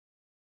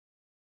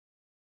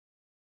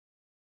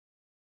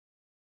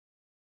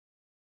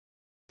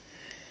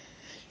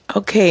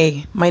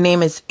Okay, my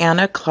name is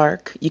Anna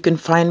Clark. You can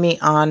find me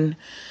on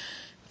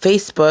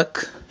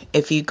Facebook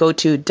if you go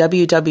to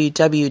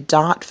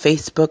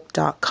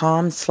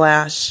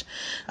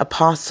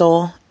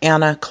www.facebook.com/Apostle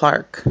Anna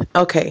Clark.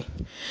 Okay,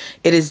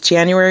 it is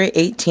January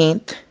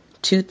 18th,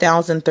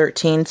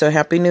 2013, so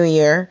Happy New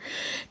Year.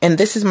 And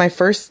this is my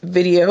first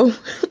video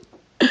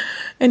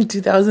in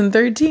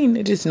 2013.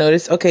 I just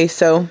noticed. Okay,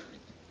 so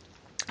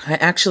I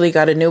actually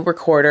got a new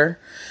recorder,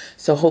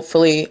 so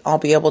hopefully I'll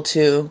be able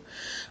to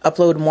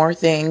upload more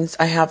things.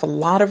 I have a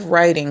lot of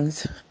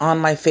writings on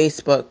my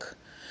Facebook,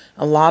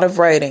 a lot of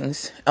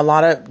writings, a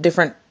lot of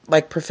different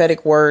like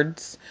prophetic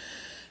words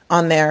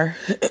on there.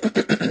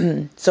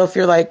 So if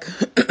you're like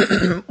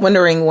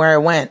wondering where I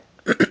went,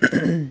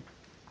 I'm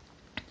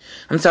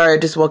sorry, I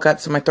just woke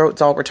up, so my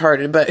throat's all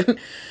retarded, but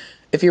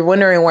if you're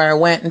wondering where I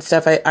went and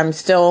stuff, I'm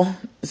still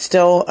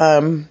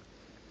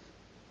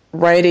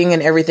writing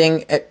and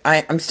everything.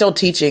 I'm still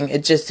teaching.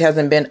 It just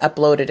hasn't been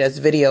uploaded as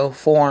video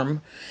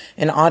form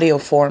and audio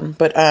form.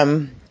 But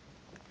I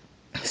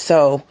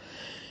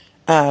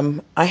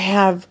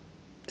have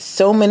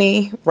so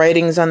many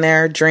writings on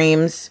there,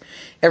 dreams,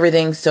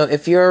 everything. So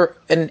if you're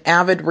an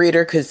avid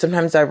reader, because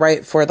sometimes I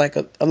write for like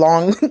a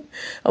long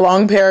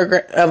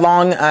paragraph, a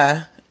long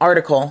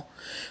article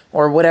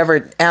or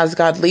whatever, as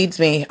God leads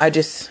me, I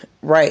just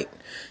write.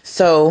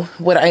 So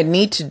what I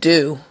really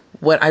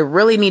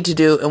need to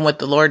do and what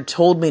the Lord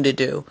told me to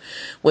do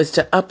was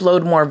to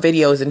upload more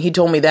videos. And he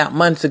told me that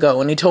months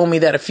ago, and he told me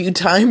that a few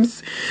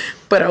times,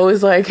 but I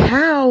was like,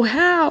 how,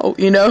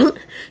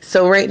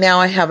 So right now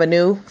I have a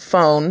new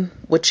phone,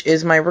 which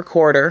is my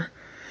recorder.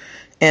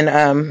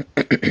 And,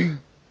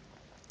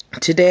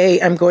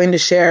 today I'm going to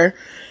share,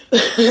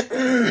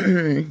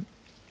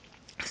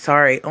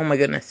 sorry. Oh my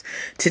goodness.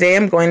 Today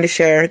I'm going to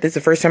share, this is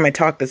the first time I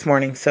talked this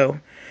morning. So,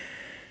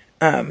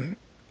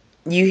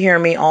 you hear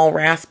me all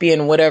raspy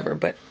and whatever,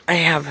 but I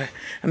have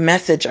a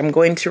message. I'm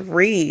going to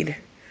read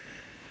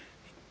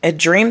a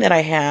dream that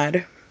I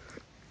had,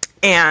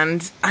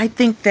 and I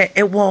think that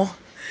it will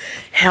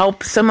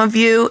help some of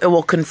you. It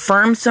will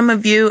confirm some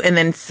of you, and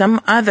then some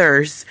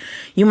others,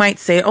 you might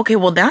say, okay,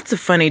 well, that's a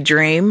funny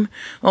dream.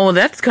 Oh,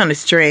 that's kind of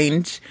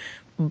strange.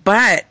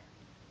 But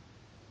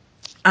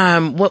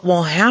what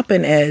will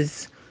happen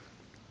is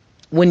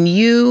when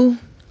you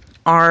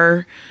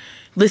are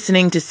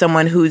listening to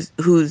someone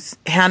who's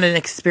had an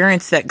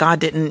experience that God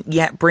didn't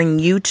yet bring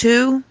you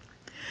to,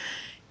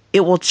 it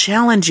will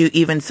challenge you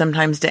even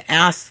sometimes to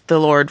ask the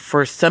Lord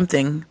for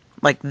something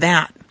like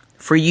that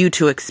for you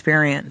to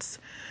experience.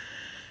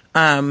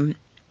 So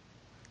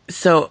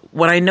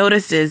what I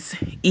noticed is,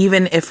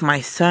 even if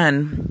my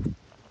son,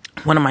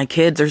 one of my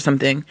kids or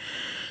something,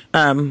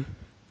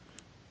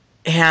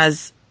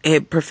 has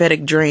a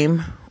prophetic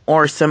dream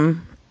or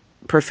some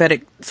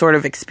prophetic sort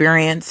of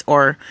experience,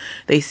 or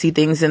they see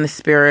things in the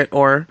spirit,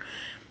 or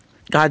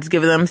God's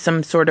given them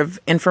some sort of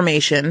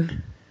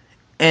information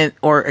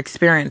or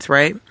experience,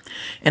 right?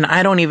 And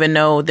I don't even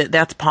know that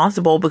that's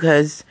possible,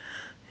 because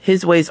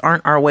his ways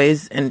aren't our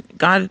ways, and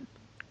God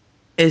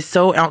is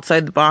so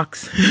outside the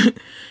box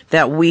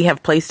that we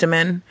have placed him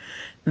in,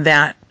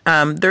 that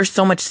there's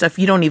so much stuff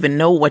you don't even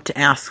know what to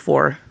ask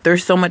for.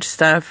 There's so much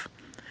stuff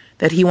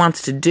that he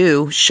wants to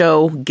do,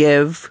 show,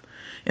 give,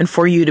 and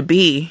for you to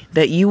be,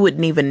 that you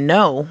wouldn't even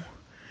know,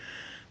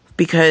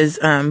 because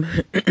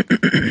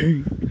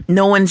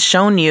no one's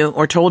shown you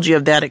or told you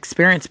of that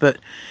experience. But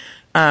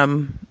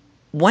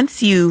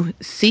once you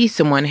see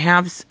someone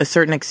have a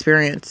certain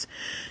experience,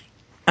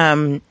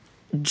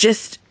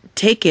 just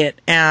take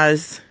it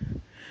as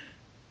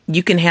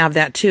you can have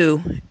that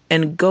too,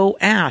 and go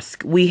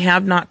ask. We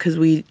have not because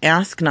we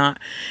ask not.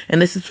 And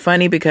this is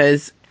funny,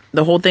 because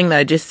the whole thing that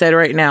I just said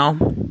right now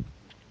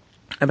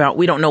about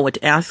we don't know what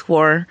to ask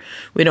for,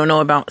 we don't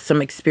know about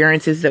some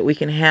experiences that we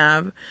can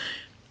have.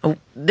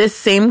 This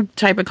same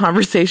type of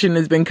conversation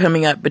has been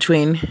coming up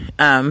between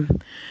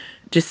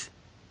just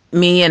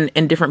me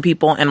and different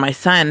people, and my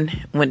son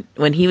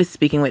when he was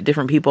speaking with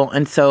different people.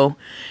 And so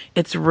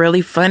it's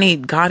really funny.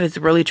 God is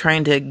really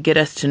trying to get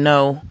us to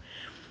know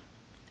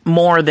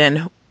more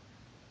than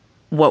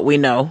what we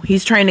know.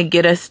 He's trying to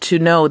get us to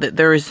know that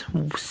there is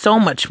so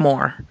much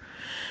more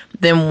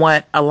than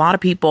what a lot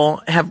of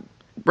people have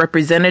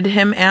represented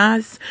him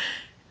as.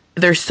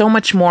 There's so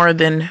much more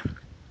than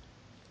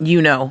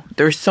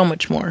there's so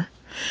much more.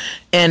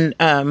 And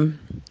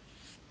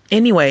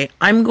anyway,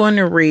 I'm going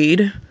to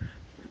read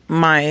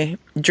my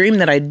dream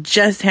that I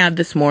just had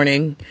this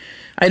morning.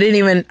 I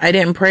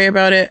didn't pray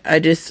about it. I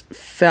just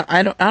felt,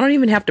 I don't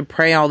even have to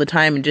pray all the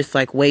time and just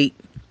like wait.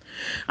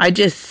 I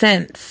just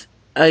sense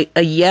a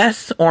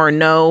yes or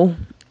no,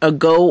 a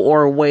go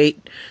or a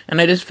wait. And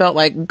I just felt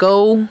like,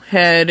 go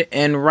ahead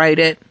and write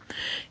it.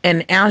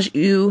 And as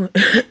you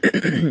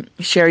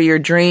share your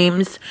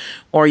dreams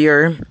or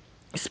your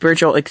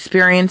spiritual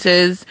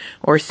experiences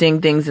or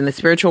seeing things in the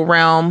spiritual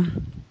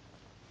realm,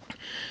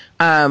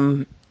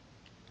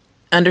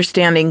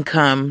 understanding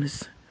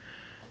comes.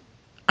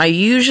 I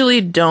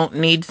usually don't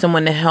need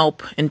someone to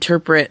help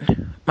interpret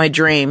my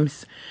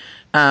dreams,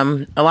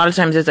 A lot of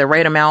times as I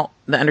write them out,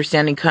 the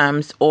understanding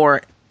comes,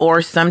 or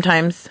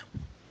sometimes,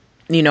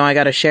 I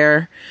got to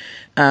share,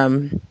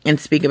 and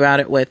speak about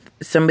it with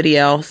somebody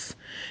else.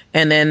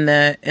 And then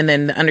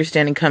the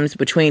understanding comes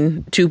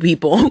between two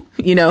people,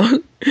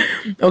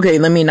 Okay,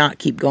 let me not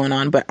keep going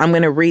on, but I'm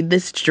going to read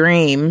this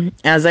dream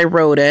as I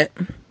wrote it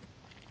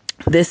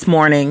this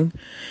morning.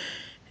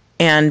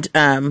 And,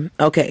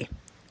 okay.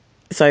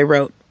 So I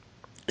wrote,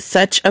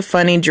 such a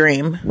funny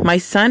dream. My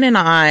son and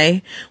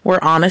I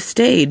were on a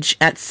stage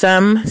at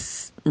some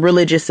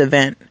religious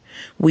event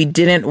we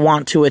didn't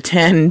want to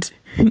attend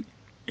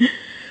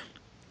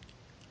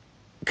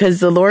because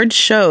the Lord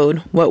showed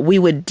what we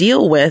would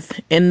deal with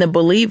in the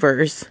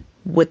believers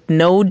with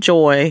no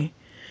joy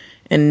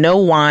and no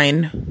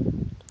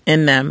wine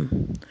in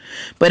them.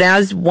 But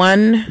as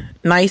one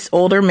nice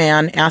older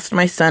man asked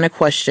my son a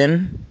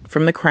question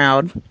from the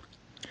crowd,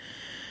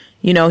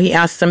 he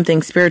asked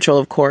something spiritual,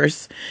 of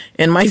course.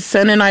 And my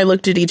son and I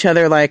looked at each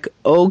other like,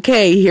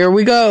 okay, here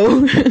we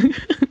go.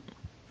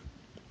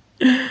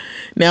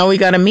 Now we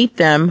got to meet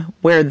them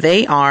where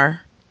they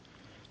are.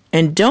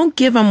 And don't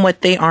give them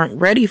what they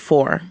aren't ready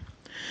for.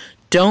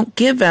 Don't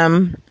give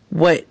them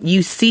what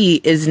you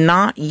see is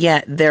not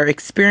yet their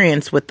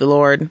experience with the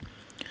Lord.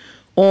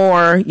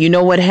 Or,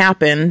 what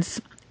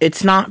happens?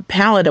 It's not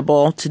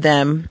palatable to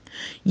them,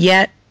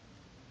 yet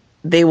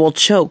they will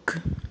choke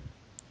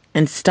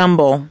and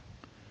stumble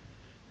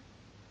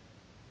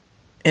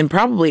and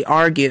probably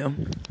argue.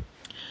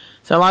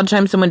 So a lot of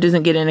times someone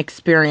doesn't get an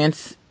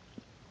experience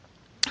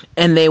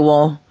and they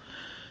will,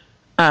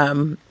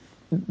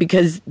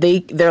 because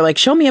they're like,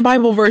 show me a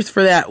Bible verse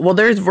for that. Well,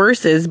 there's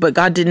verses, but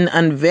God didn't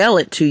unveil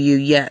it to you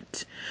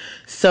yet.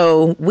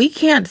 So we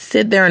can't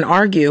sit there and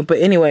argue. But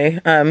anyway,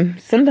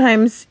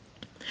 sometimes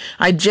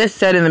I just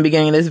said in the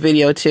beginning of this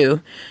video too,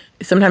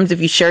 sometimes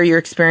if you share your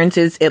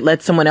experiences, it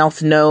lets someone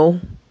else know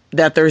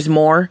that there's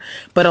more.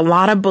 But a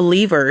lot of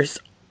believers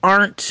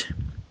aren't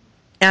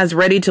as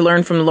ready to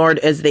learn from the Lord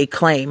as they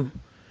claim.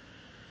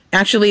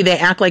 Actually, they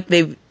act like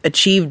they've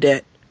achieved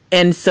it.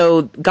 And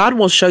so God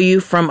will show you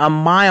from a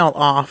mile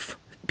off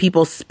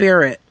people's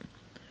spirit.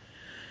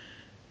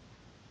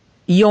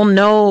 You'll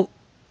know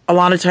a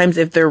lot of times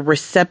if they're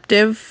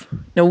receptive.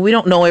 No, we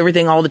don't know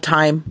everything all the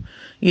time,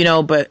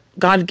 but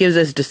God gives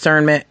us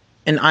discernment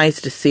and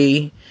eyes to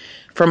see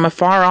from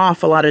afar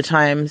off a lot of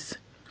times,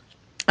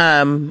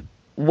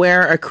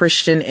 where a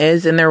Christian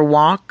is in their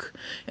walk.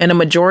 And a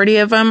majority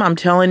of them, I'm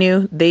telling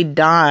you, they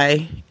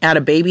die at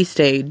a baby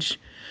stage.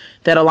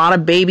 That a lot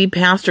of baby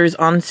pastors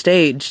on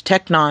stage,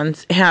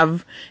 technons,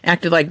 have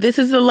acted like this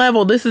is the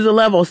level.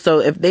 So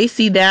if they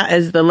see that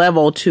as the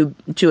level to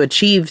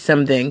achieve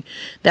something,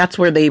 that's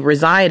where they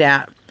reside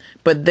at.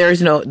 But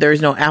there's no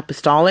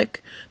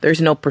apostolic,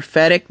 there's no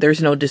prophetic,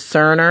 there's no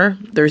discerner,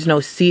 there's no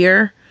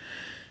seer,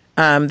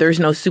 there's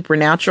no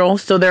supernatural.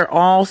 So they're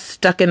all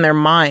stuck in their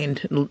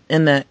mind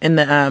they're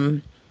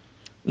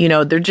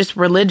just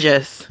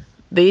religious.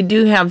 They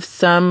do have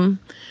some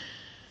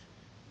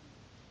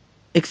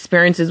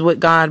experiences with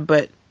God,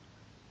 but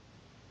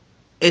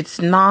it's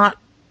not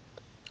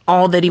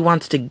all that he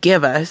wants to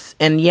give us.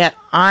 And yet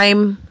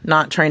I'm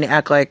not trying to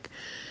act like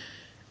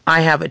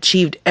I have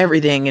achieved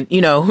everything. And,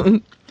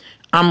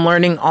 I'm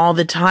learning all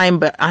the time,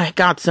 but I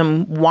got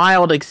some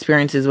wild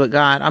experiences with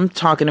God. I'm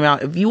talking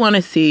about if you want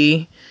to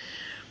see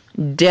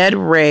dead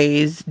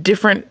raised,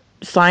 different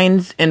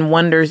signs and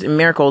wonders and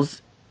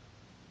miracles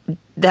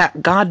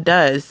that God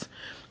does,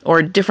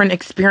 or different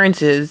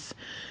experiences,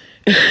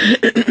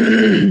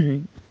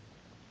 you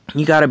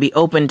got to be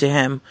open to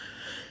him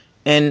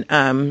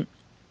and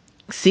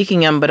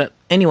seeking him. But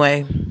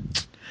anyway,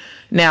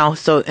 now,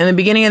 so in the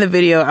beginning of the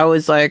video, I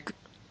was like,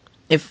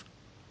 if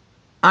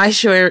I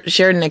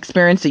shared an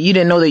experience that you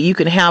didn't know that you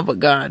could have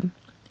with God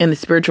in the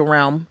spiritual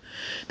realm,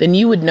 then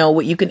you would know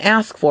what you can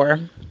ask for,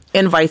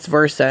 and vice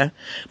versa.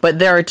 But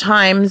there are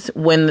times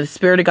when the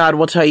Spirit of God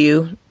will tell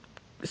you,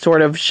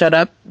 sort of, shut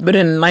up, but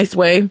in a nice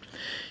way.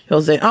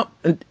 He'll say, oh,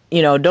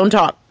 don't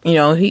talk.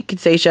 He could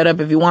say shut up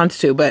if he wants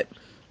to, but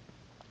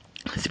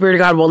the Spirit of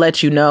God will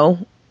let you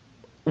know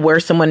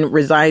where someone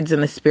resides in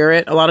the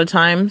Spirit a lot of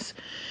times.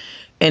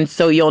 And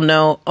so you'll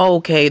know, oh,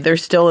 okay, they're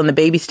still in the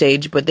baby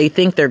stage, but they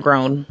think they're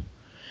grown.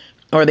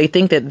 Or they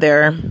think that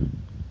they're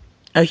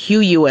a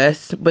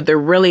HUUS, but they're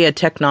really a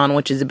technon,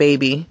 which is a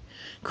baby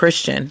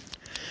Christian.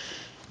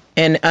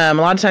 And a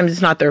lot of times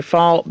it's not their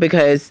fault,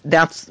 because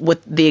that's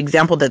what the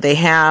example that they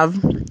have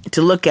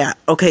to look at.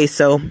 Okay,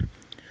 so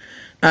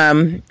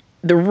the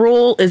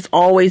rule is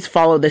always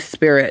follow the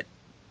Spirit.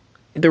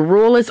 The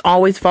rule is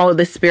always follow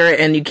the Spirit,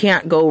 and you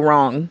can't go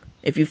wrong.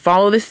 If you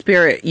follow the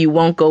Spirit, you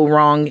won't go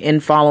wrong in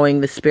following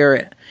the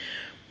Spirit.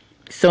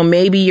 So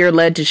maybe you're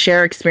led to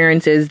share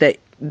experiences that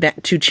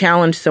to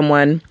challenge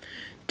someone,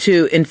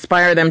 to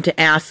inspire them to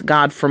ask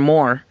God for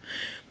more.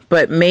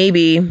 But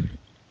maybe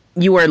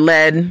you are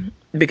led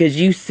because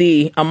you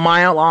see a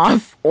mile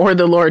off, or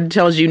the Lord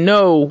tells you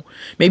no.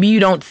 Maybe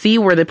you don't see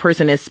where the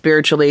person is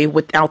spiritually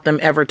without them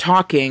ever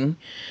talking.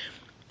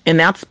 And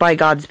that's by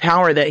God's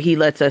power that he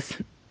lets us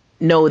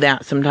know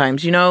that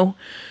sometimes,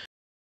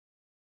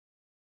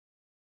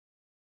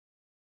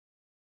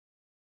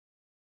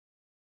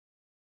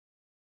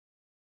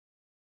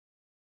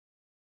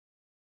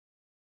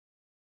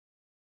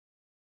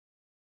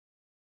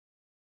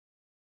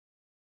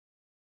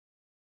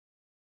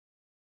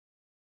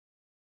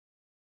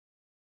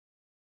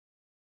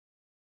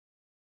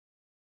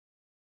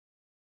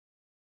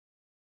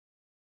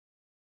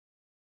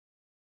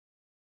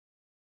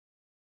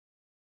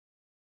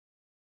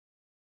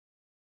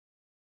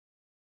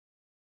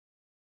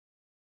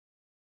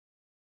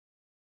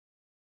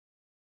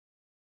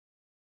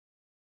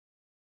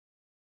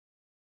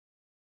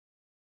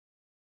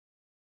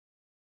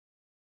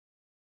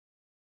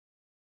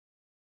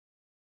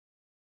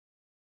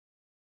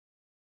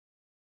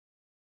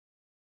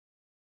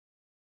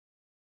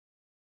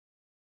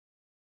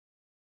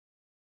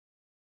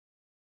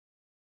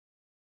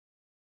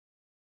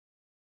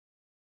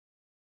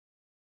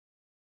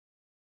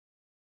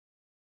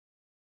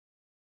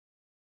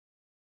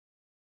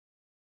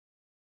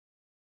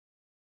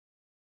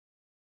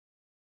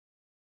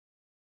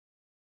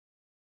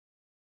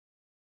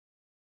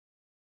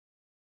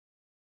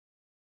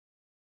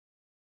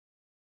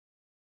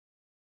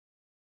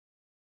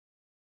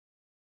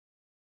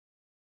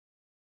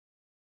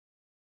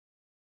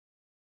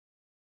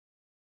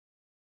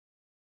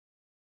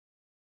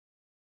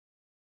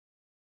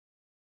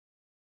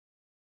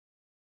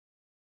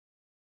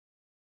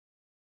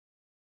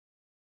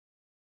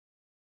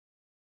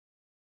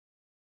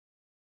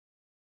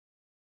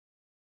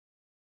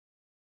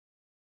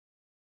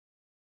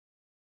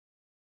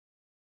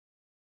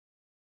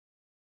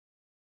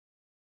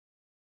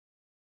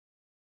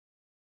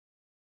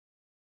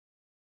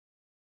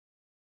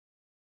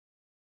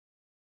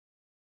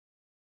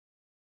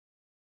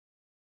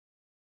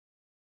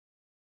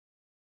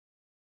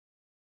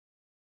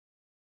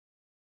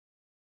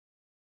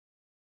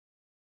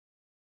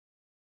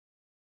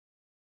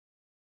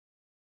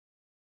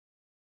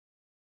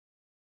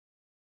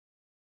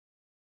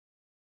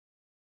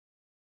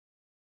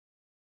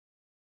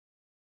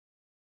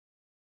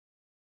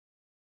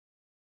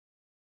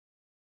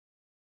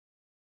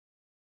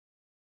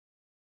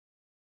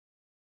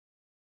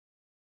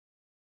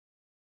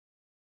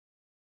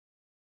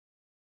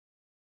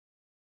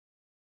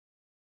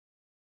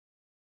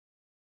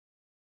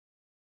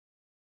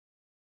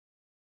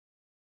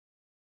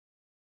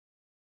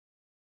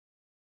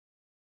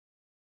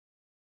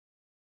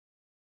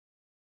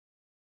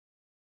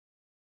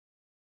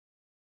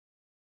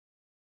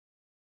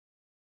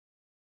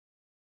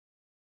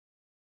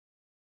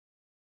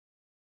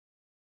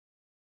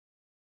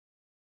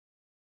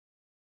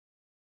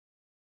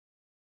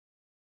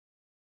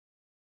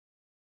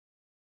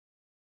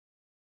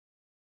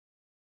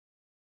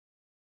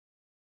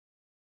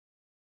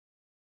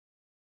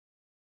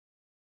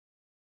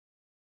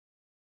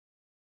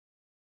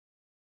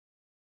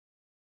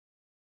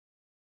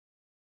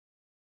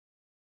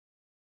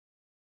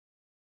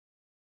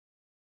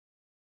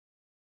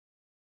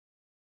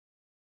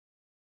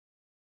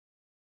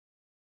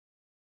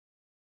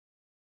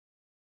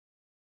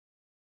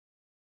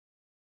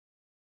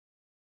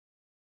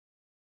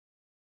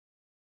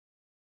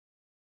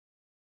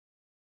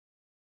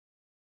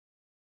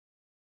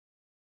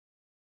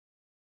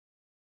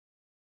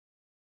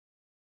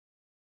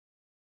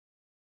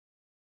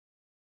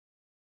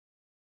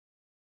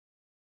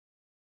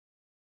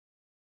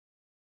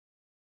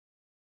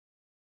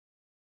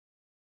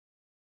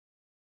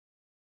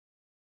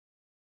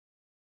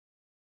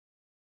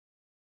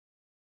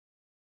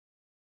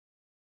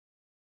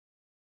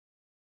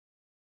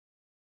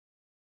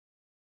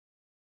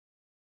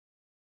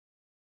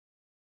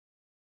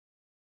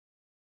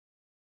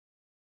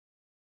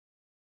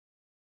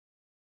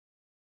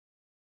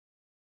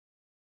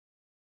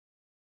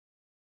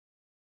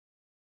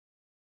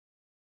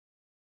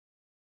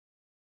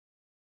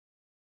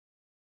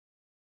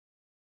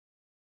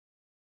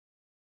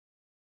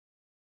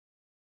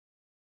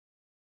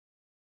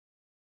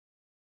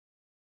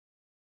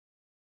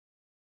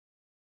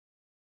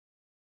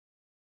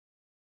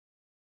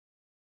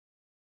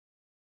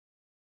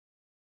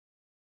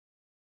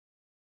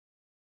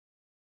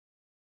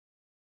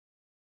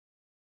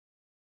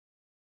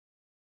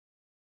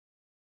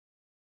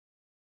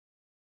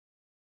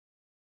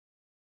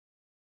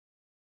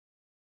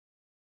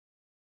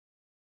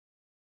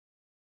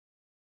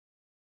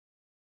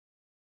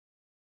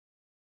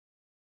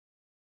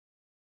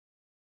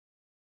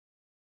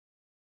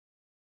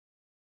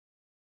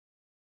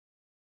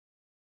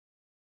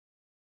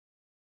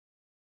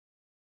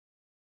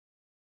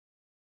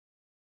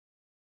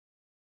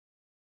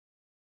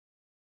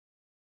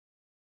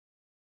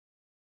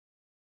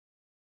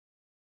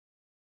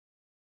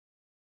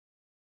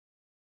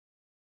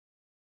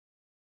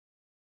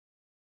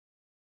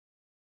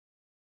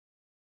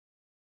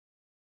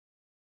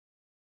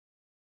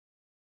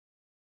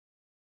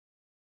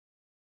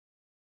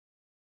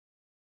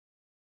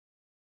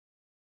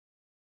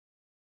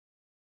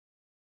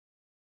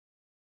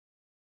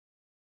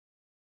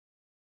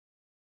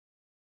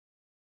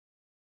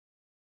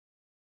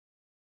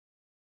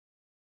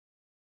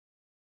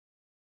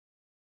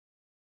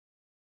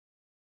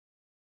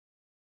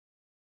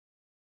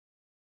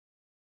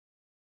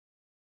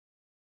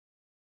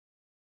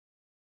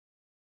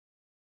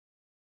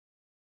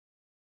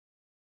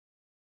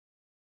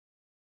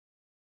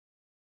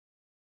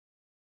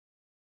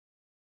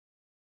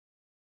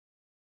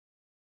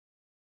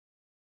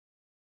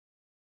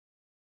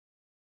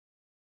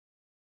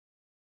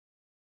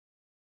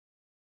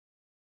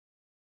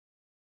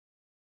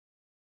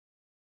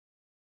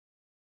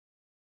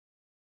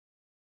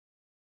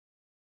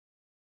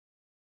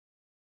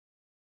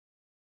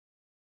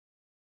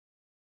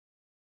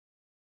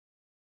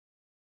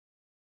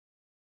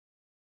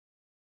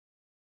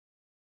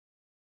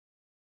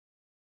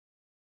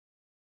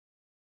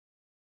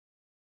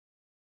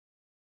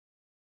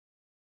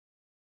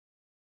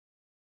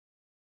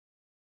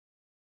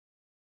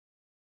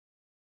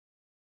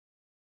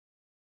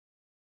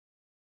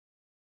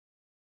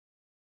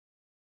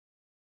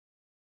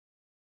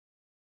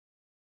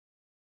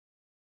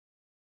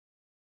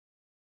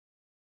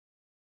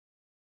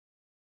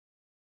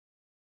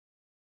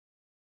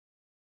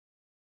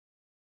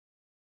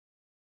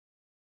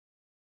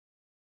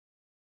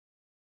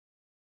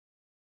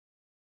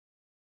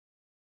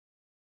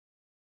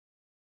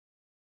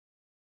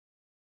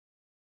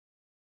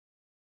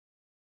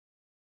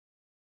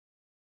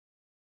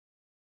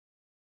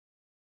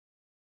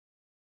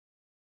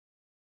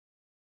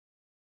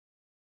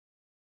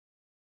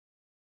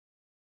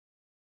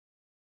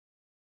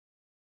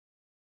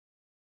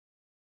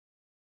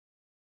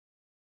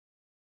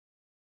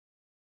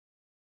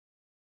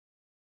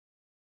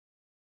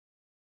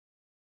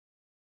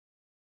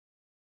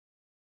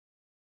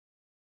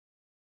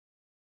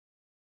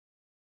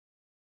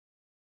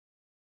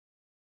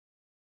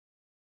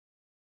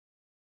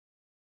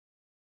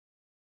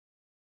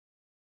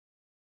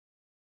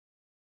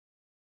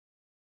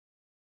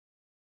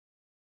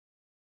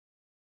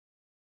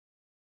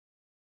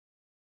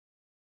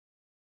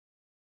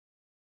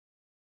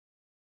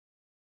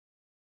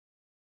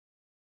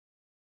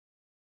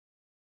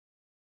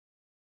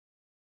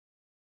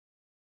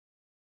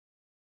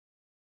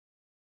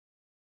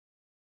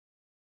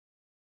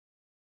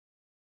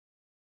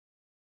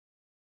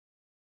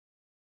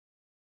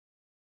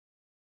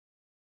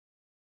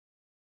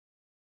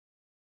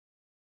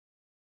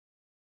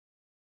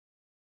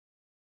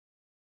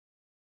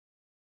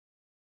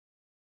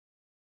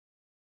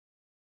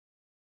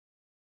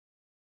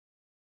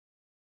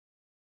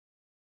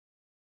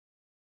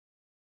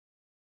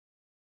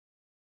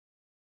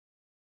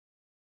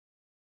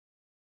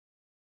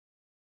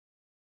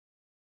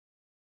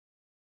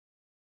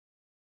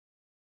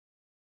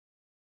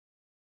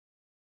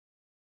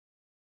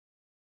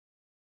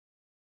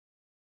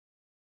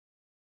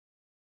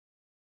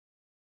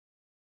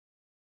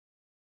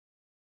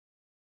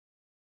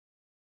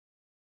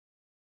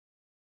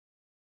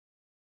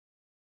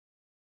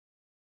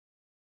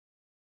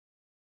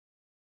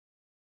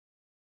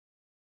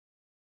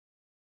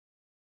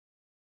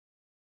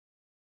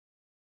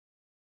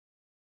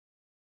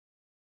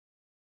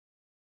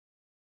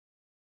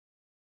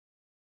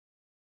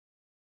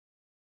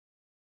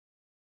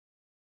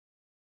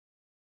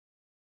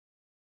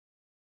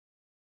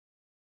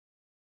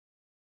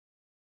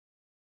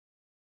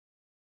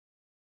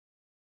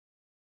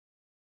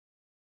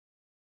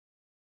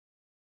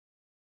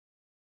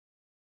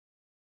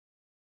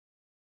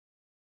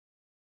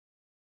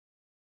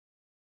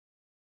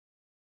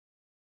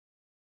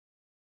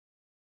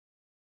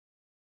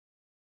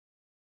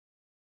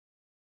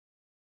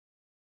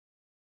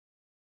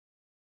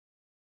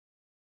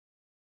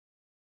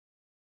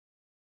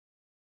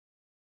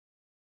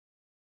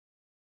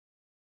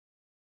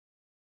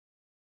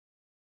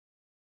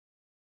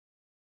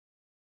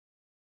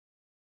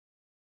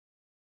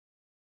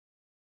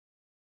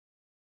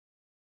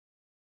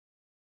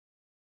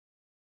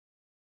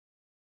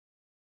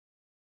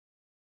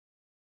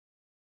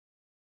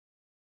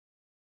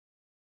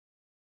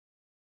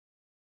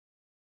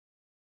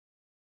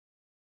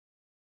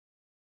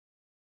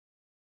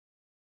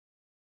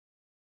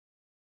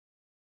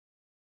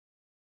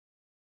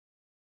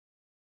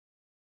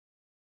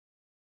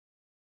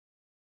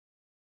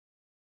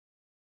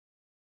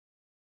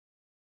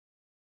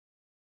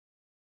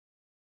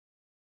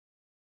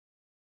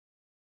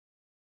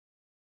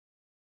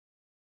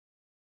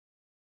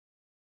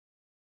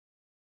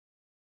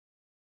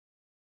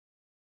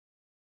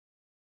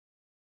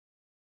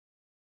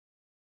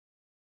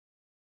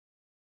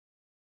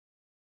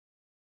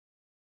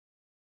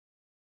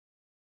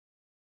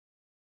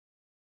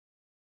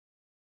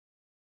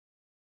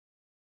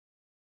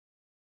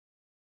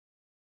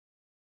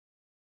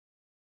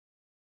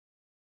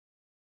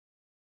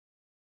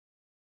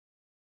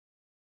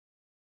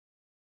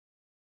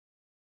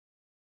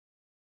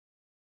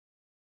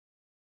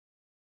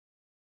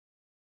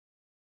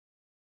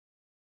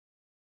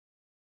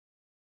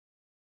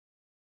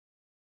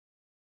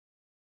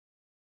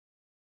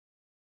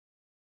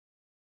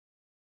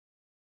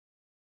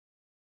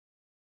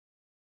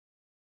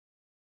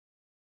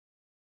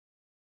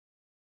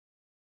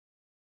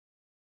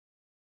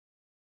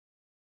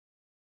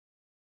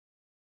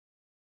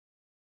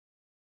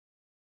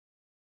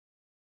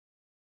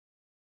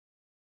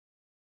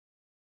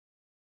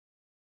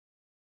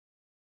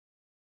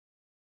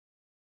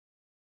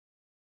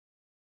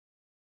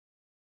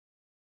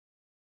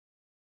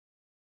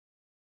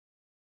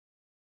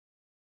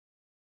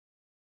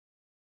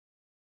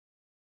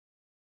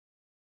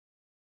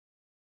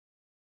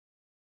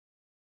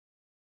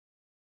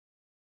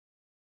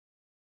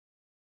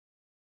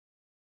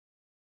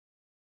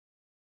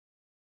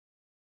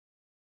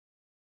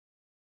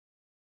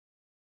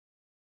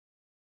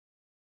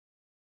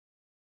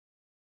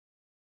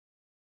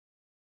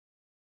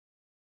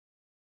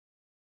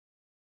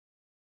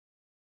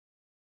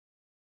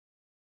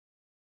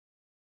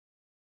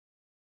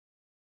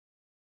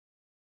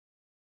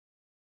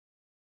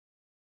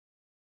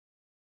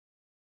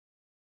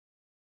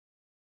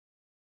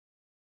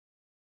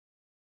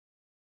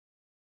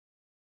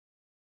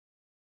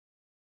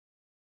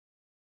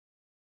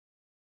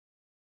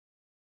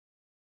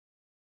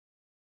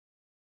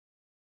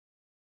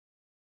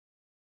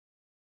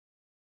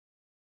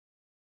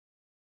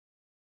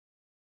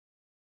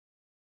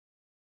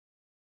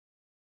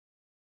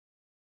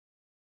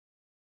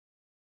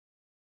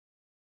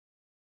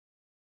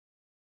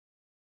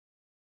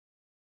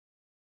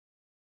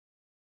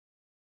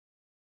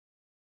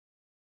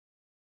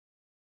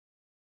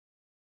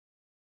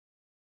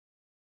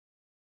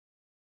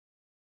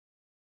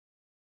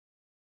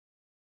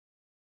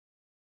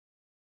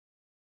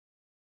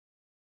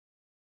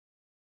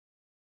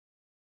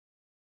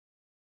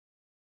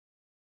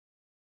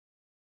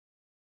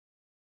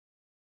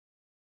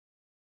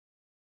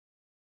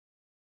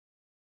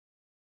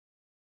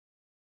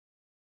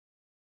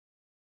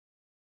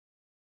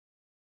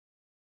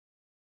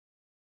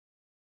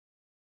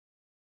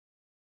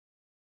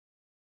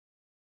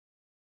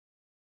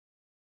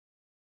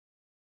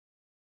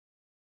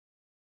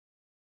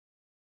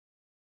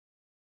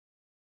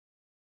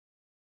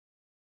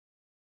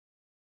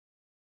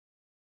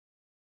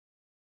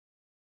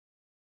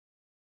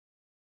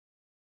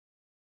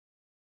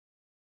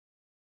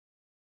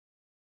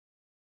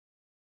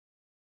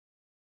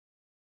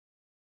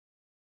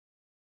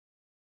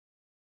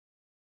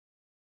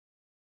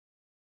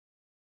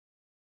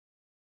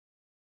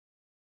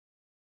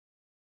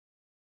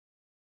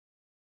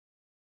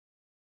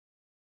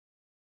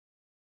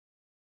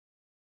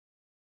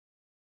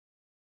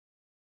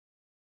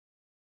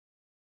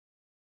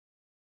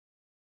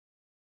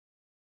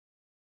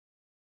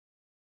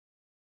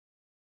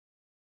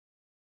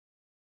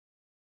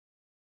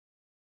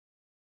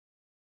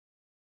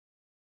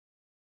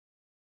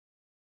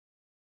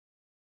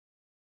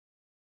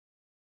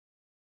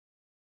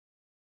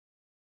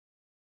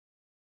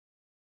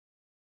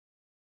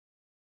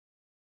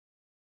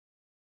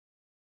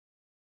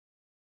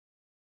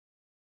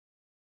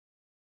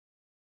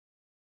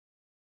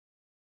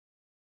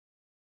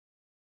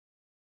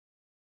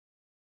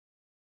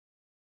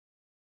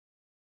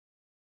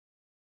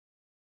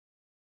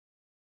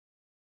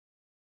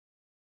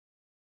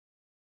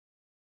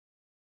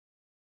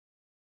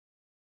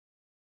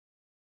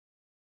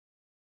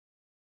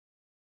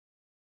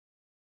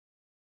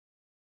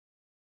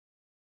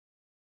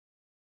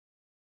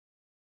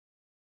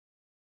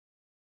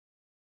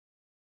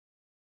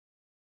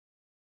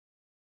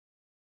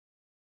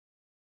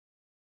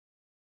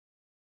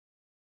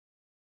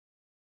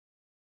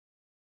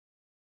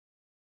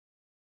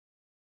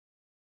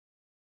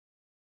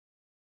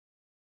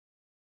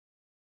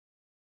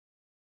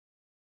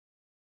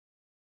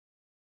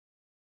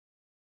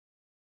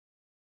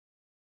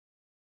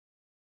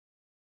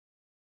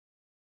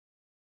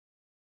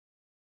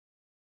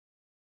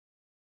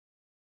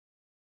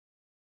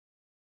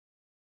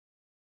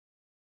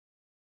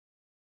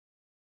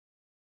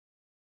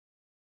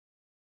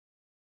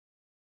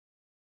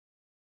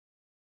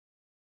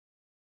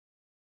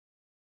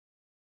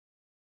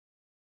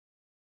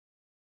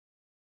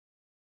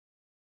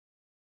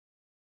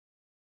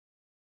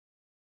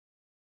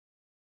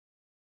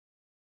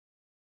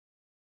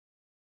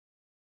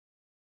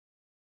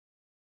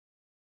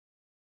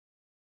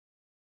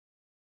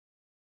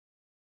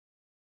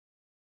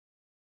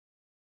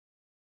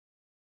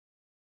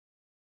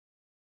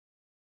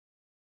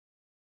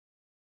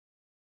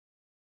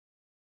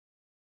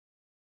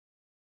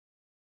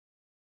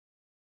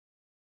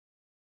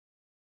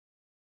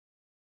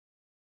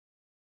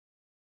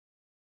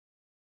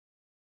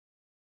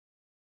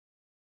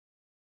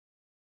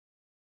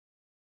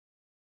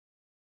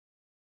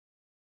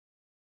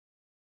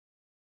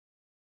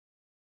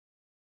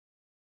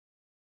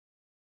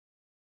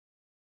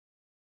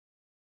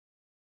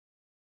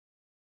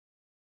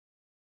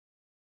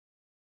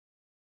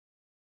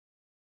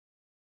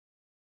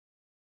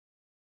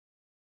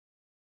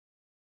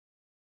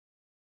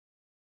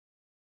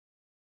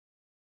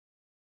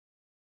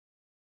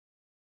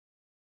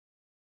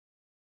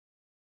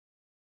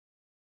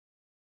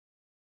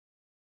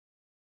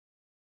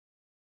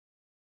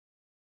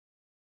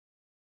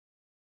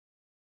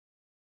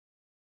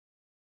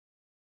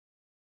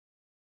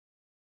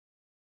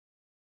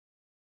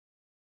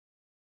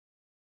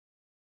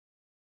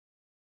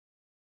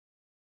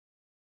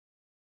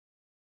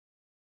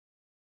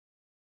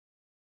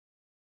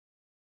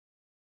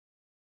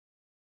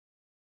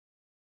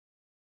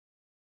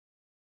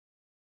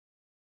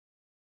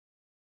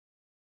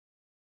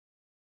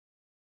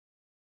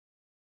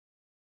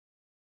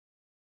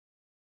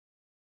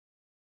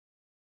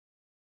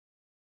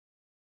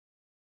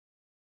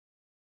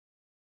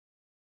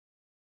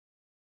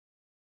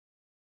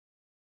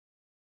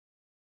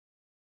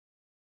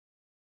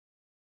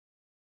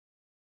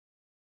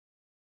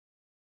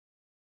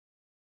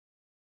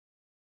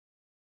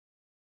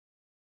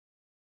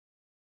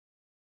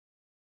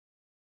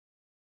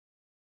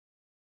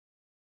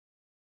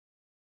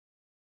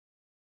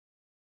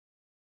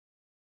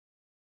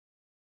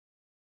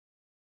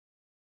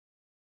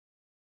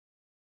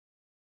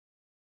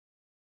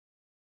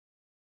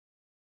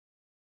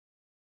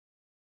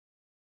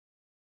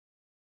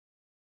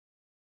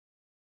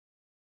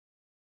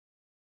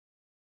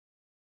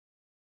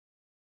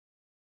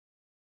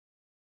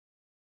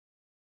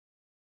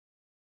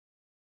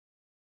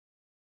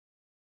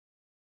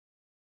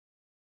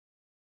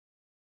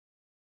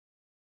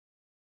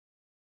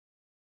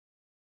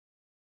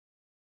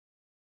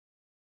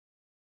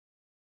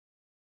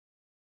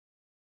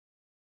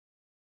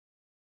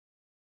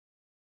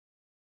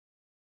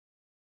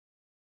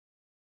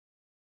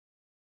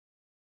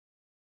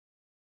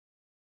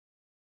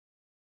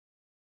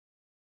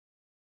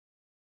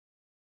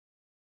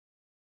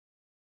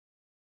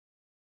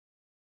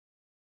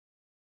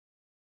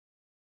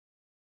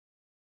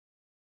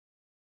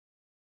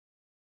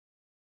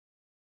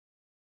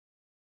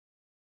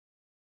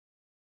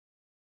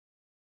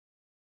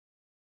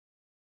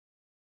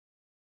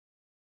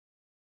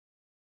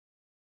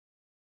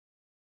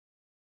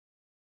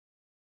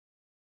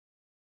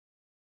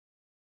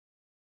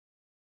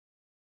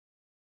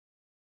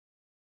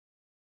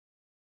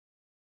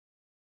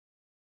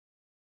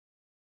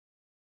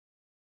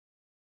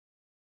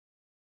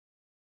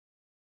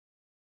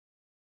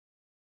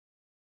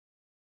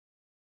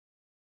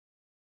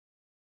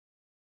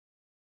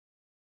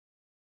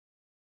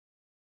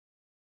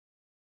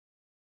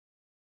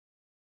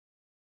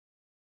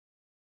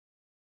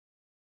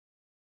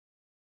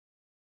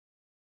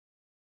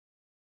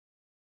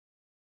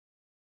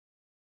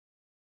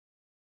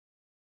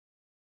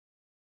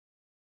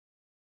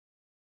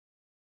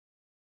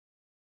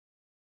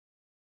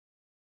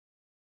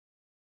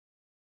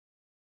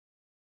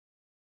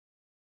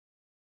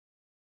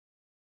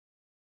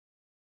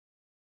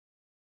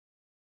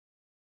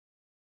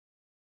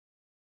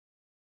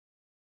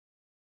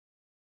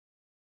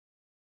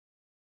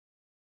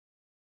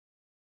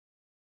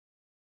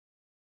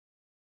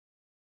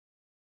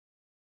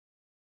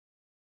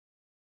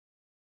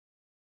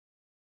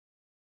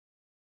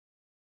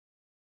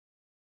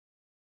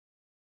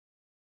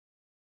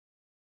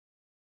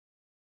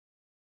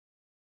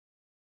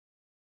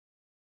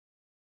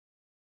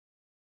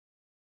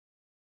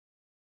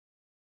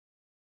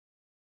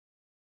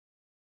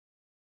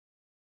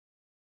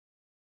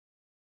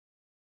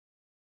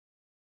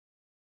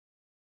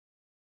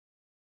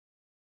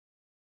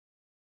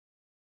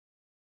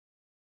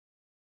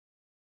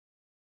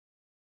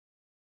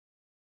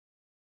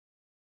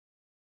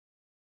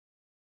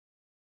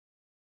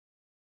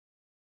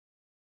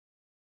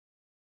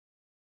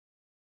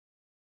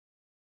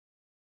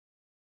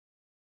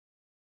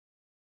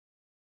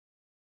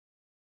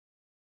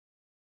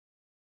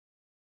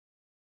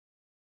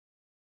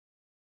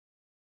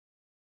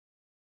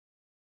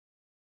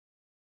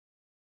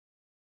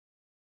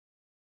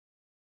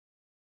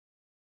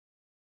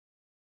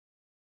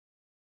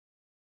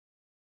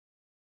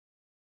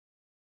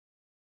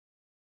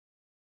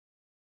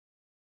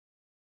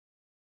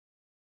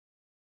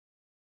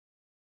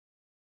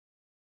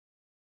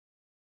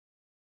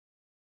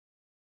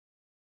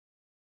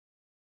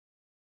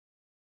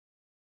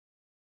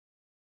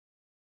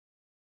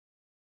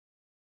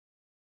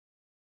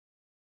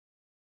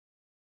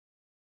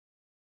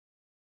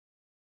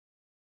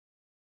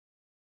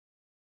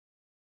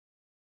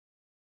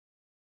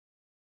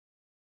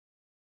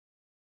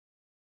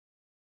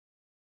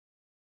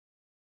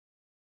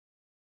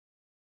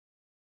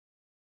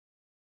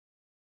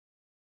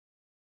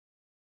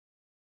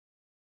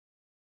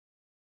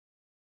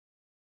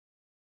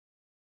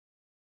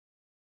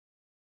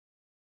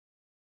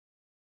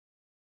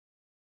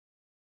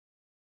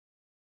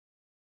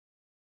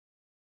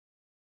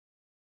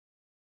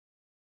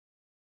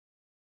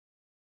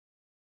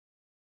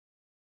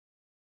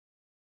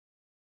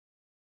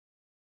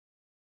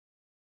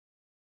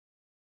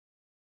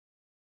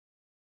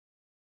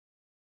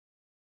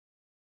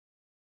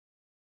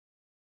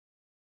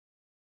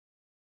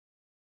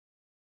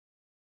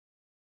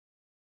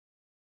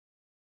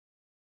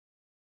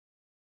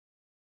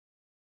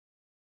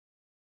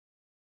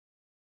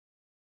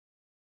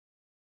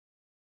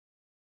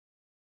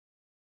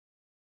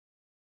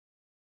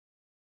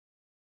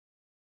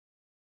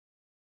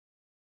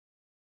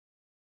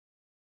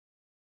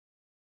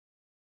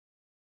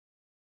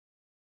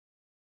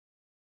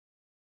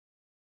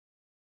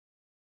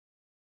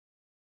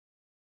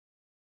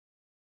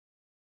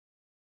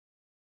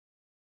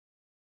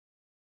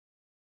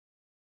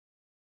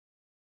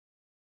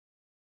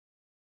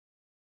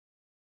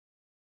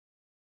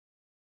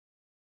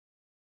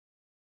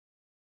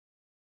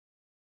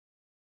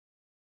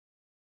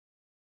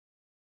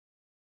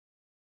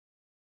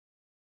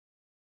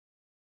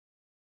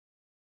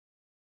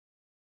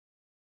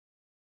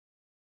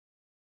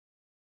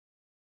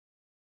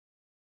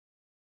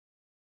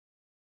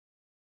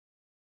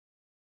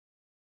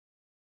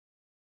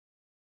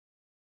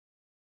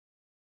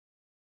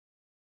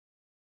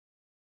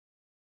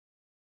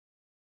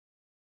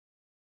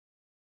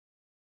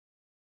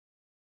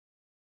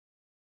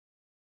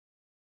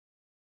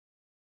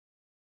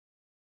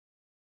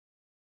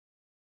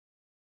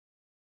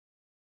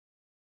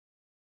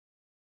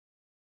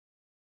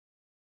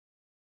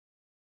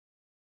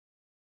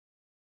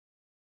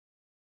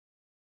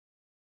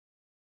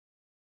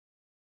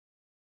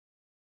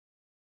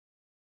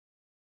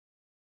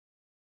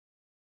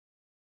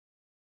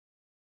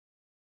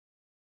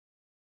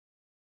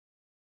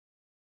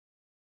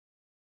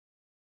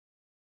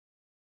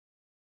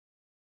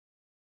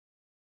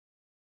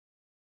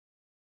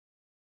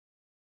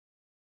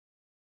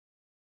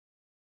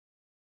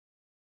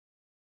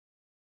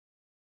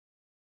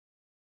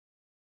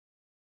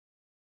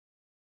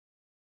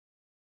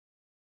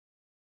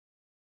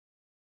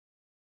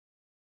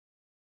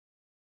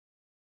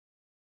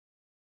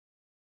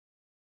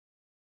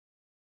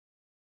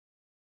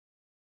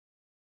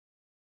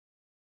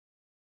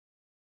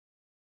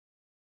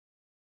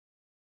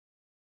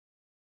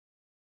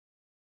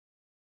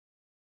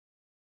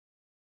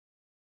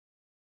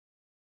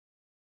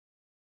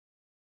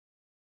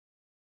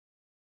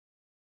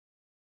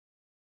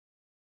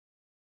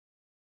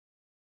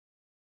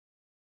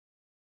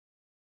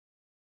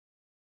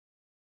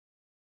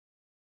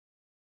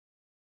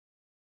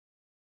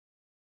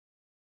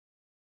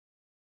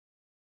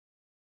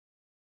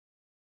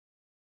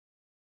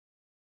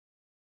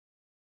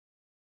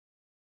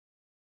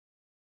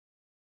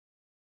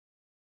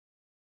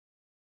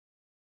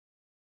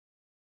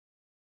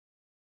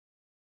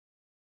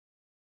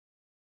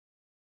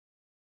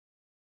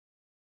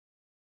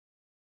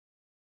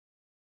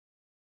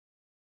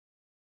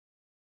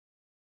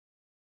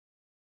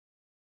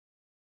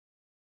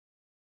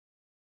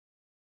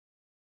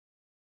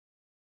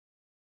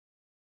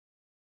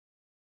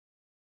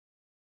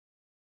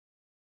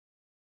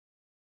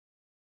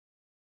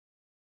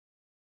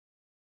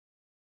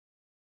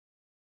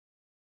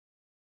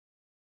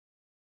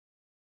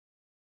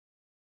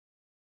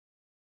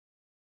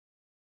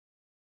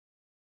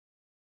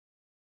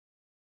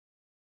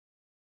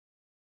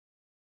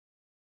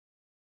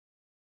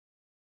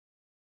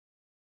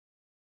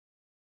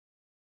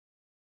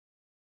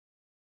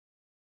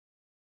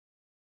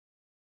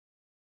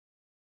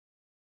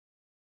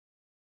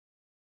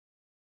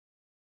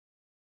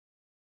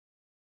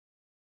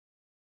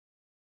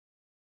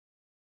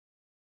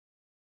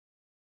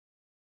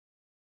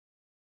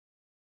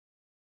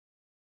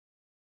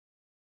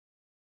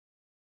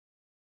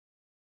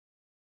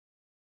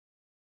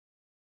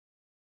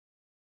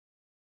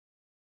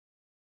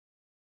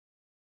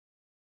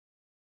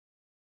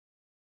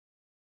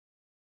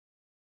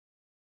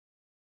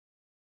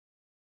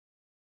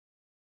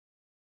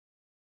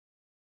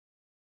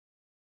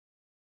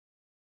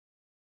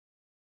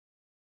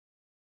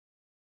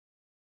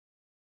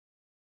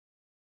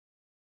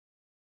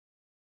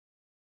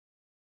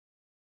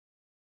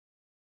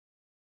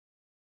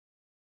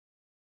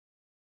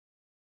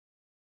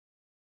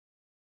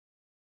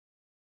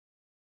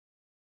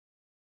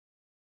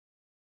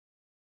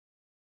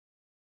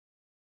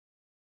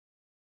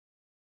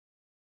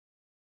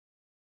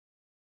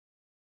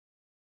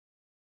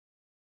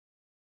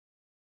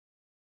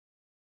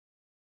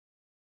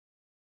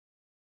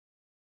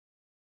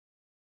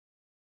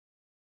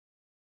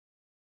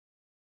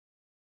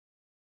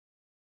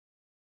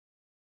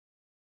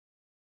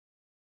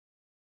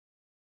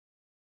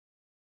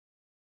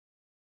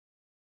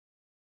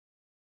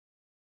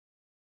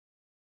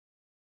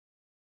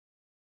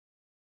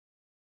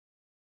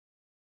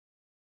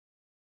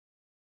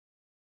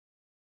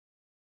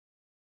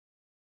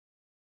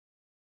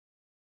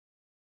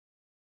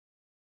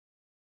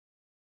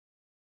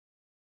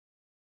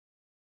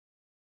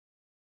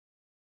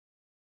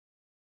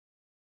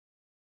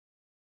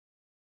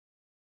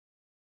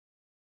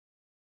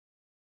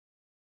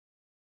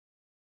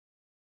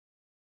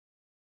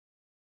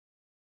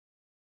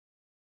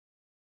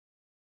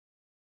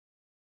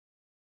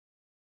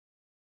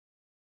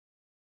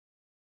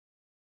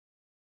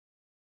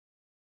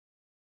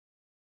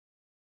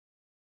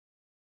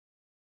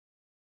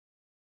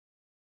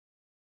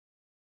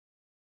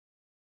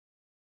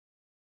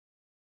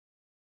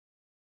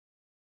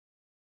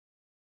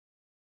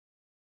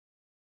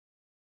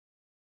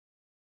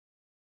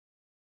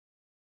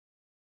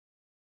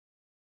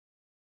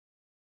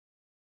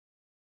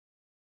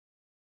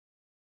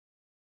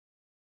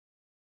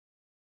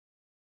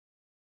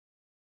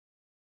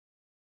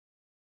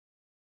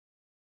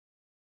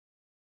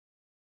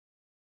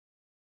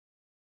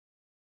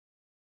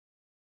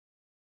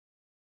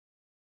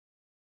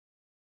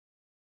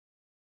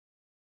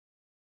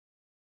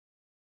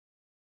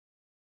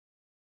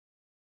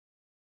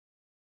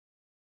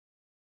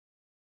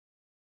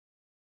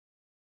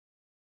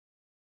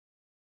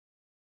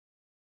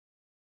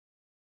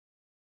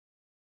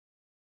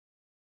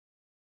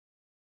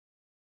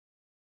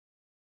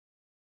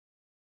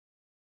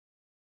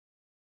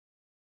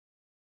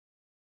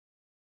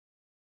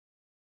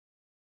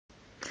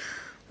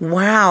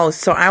 Wow.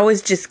 So I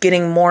was just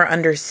getting more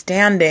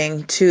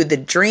understanding to the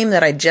dream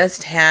that I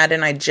just had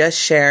and I just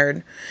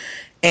shared.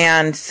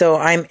 And so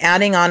I'm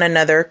adding on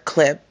another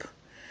clip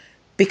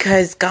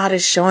because God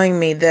is showing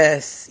me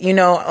this. You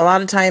know, a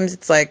lot of times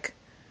it's like,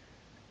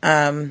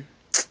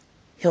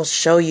 He'll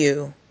show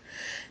you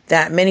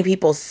that many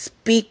people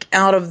speak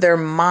out of their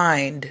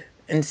mind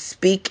and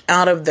speak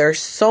out of their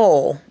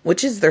soul,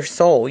 which is their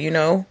soul, you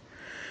know.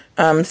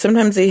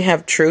 Sometimes they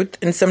have truth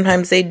and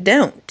sometimes they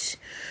don't.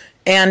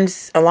 And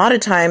a lot of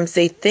times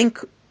they think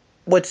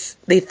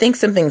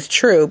something's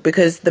true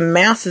because the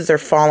masses are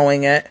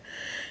following it.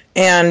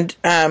 And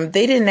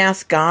they didn't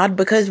ask God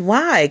because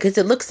why? Because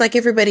it looks like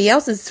everybody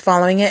else is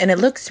following it and it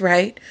looks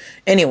right.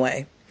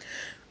 Anyway,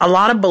 a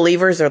lot of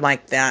believers are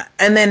like that.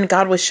 And then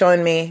God was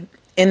showing me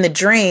in the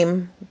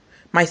dream,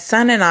 my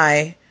son and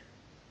I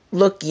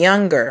look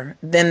younger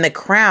than the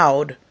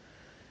crowd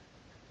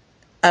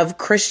of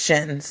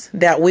Christians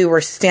that we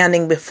were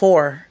standing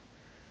before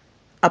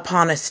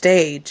upon a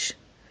stage.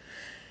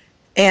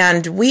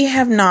 And we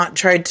have not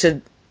tried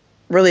to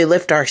really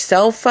lift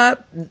ourselves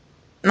up.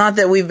 Not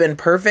that we've been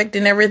perfect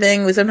in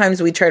everything.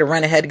 Sometimes we try to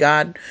run ahead of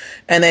God,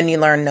 and then you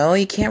learn, no,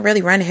 you can't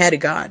really run ahead of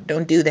God.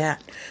 Don't do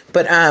that.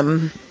 But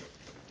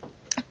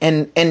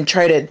and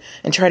try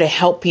to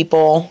help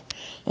people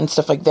and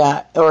stuff like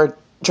that, or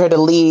try to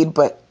lead.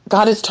 But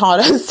God has taught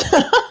us.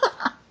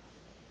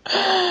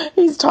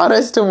 He's taught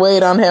us to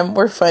wait on Him.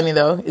 We're funny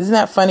though. Isn't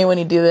that funny when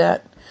you do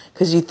that?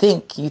 Because you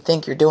think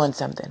you're doing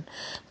something.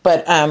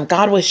 But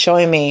God was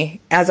showing me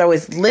as I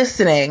was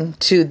listening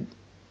to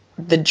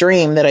the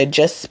dream that I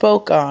just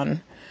spoke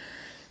on,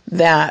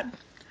 that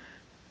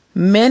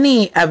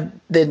many of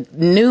the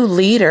new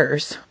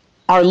leaders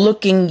are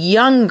looking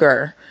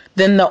younger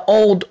than the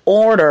old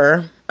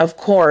order, of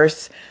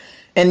course.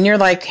 And you're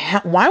like,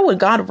 why would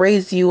God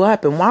raise you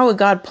up? And why would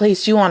God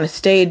place you on a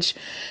stage?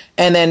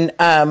 And then,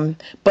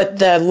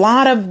 but a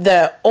lot of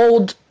the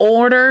old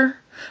order,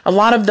 a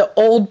lot of the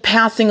old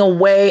passing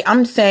away,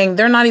 I'm saying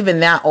they're not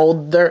even that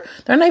old. They're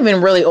not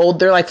even really old.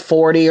 They're like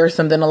 40 or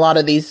something. A lot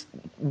of these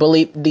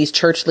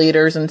church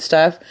leaders and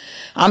stuff.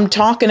 I'm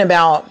talking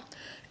about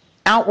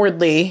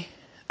outwardly.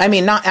 I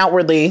mean, not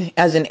outwardly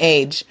as an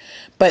age,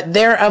 but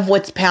they're of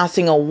what's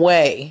passing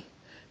away.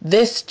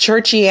 This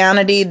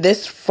churchianity,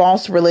 this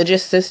false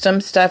religious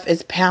system stuff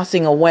is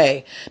passing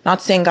away.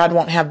 Not saying God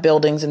won't have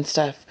buildings and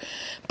stuff,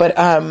 but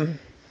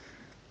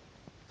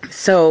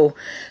so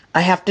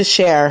I have to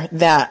share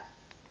that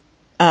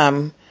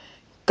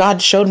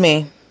God showed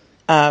me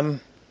that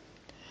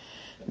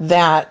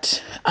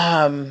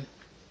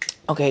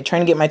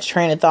trying to get my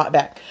train of thought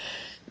back,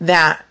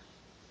 that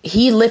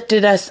He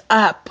lifted us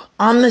up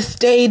on the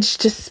stage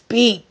to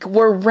speak.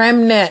 We're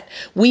remnant.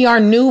 We are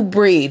new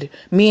breed.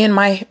 Me and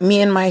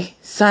my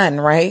son,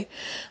 right?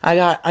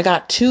 I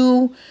got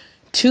two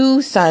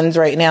sons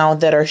right now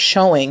that are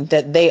showing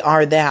that they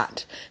are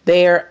that.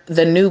 They are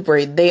the new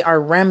breed. They are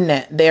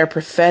remnant. They are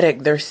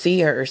prophetic. They're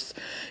seers.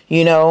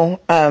 You know,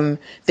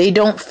 they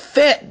don't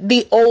fit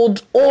the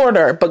old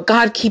order, but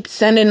God keeps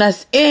sending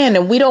us in,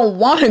 and we don't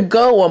want to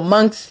go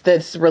amongst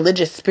this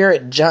religious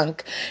spirit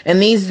junk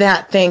and these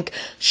that think,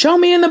 show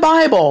me in the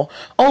Bible.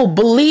 Oh,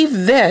 believe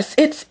this.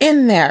 It's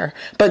in there.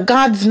 But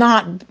God's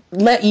not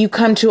let you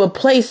come to a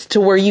place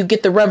to where you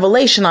get the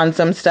revelation on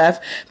some stuff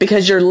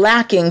because you're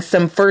lacking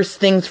some first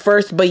things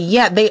first, but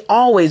yet they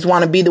always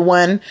want to be the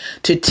one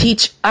to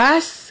teach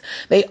us.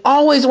 They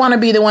always want to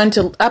be the one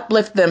to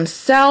uplift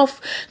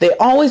themselves. They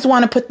always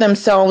want to put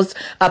themselves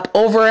up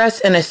over us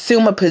and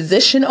assume a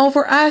position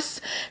over us.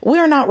 We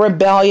are not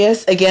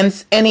rebellious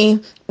against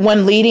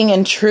anyone leading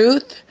in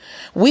truth.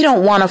 We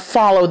don't want to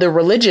follow the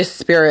religious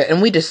spirit,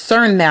 and we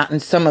discern that in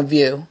some of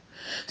you.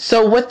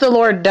 So what the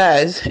Lord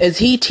does is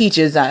He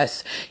teaches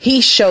us.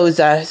 He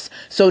shows us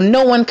so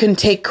no one can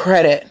take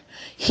credit.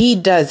 He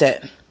does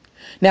it.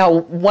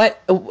 Now,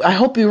 I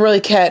hope you really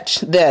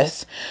catch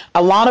this.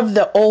 A lot of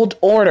the old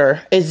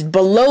order is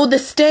below the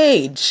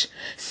stage,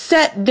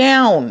 set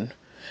down,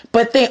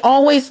 but they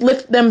always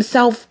lift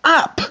themselves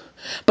up.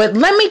 But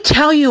let me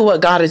tell you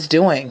what God is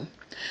doing.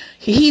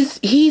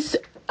 He's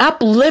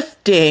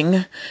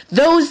uplifting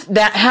those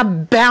that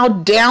have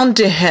bowed down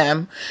to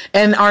Him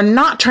and are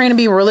not trying to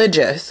be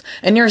religious.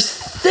 And you're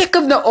sick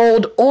of the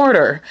old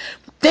order.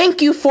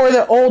 Thank you for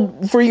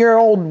your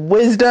old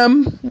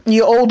wisdom,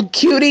 you old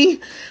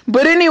cutie.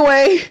 But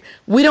anyway,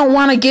 we don't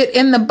want to get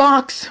in the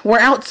box. We're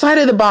outside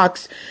of the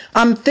box.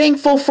 I'm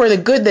thankful for the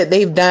good that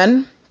they've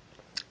done,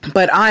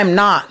 but I'm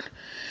not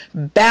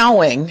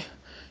bowing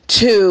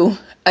to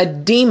a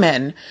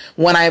demon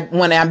when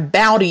I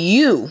bow to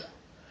you,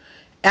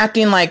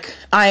 acting like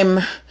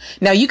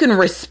now you can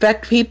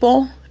respect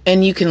people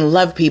and you can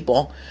love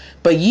people,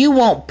 but you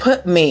won't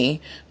put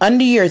me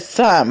under your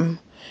thumb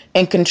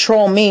and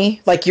control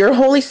me like your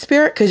Holy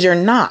Spirit, because you're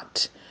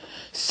not.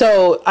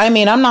 So, I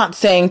mean, I'm not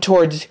saying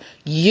towards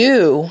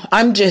you.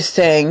 I'm just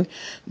saying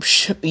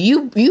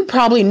you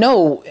probably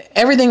know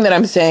everything that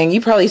I'm saying.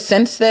 You probably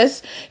sense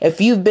this.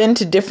 If you've been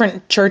to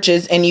different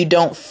churches and you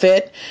don't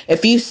fit,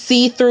 if you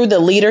see through the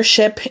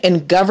leadership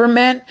in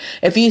government,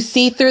 if you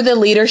see through the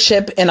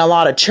leadership in a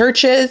lot of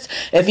churches,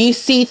 if you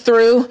see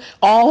through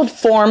all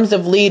forms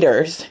of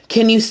leaders,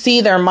 can you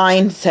see their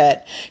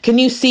mindset? Can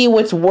you see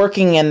what's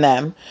working in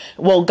them?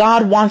 Well,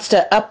 God wants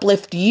to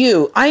uplift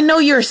you. I know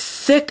you're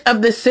sick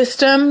of the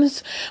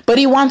systems, but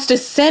he wants to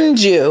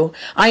send you.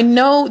 I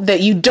know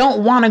that you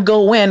don't want to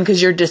go in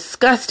because you're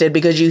disgusted,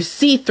 because you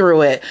see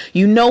through it.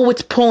 You know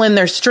what's pulling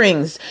their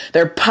strings.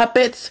 They're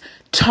puppets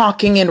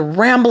talking and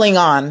rambling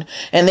on,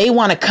 and they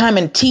want to come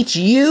and teach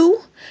you.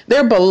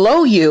 They're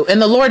below you,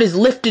 and the Lord has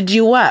lifted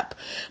you up.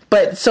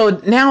 But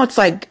so now it's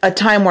like a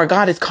time where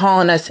God is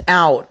calling us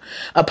out.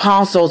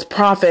 Apostles,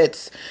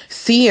 prophets,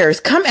 seers,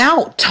 come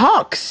out,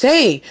 talk,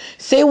 say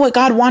what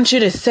God wants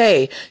you to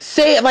say.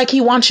 Say it like he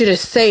wants you to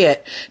say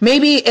it.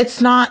 Maybe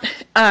it's not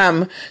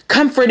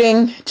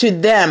comforting to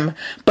them,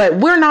 but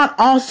we're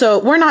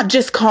not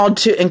just called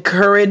to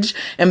encourage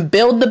and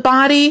build the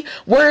body.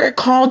 We're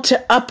called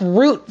to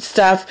uproot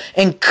stuff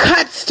and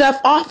cut stuff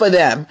off of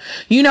them.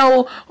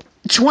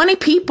 20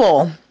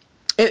 people.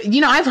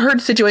 I've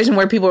heard situations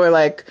where people are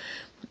like,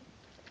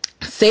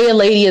 say a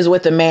lady is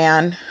with a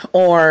man,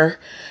 or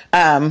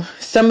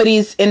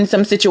somebody's in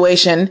some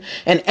situation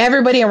and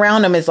everybody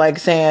around them is like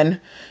saying,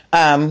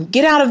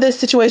 get out of this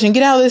situation,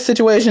 get out of this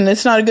situation.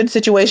 It's not a good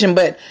situation,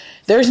 but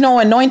there's no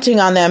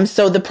anointing on them.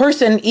 So the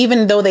person,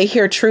 even though they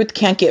hear truth,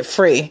 can't get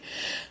free.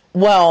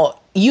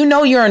 Well,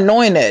 you're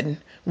anointed.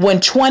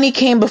 When 20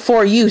 came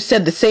before you,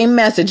 said the same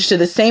message to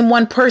the same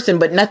one person,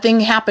 but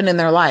nothing happened in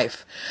their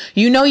life.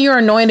 You're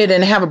anointed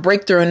and have a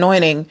breakthrough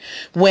anointing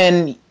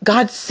when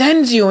God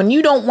sends you, and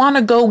you don't want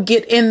to go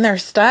get in their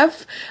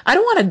stuff. I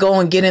don't want to go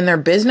and get in their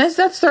business.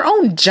 That's their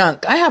own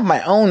junk. I have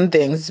my own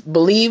things.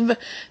 Believe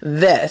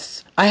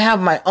this. I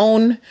have my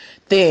own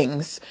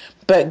things.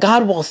 But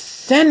God will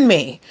send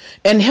me,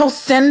 and he'll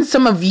send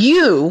some of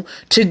you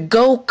to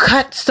go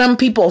cut some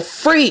people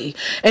free.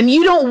 And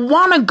you don't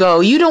want to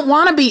go. You don't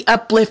want to be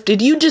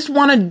uplifted. You just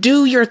want to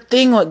do your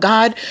thing with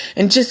God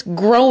and just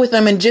grow with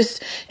him and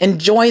just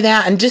enjoy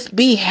that and just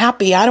be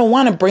happy. I don't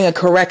want to bring a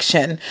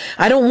correction.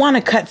 I don't want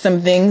to cut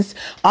some things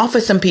off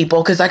of some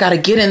people because I got to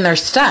get in their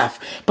stuff.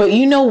 But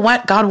you know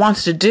what God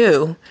wants to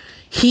do?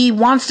 He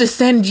wants to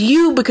send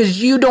you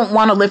because you don't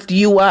want to lift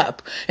you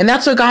up. And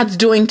that's what God's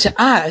doing to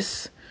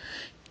us.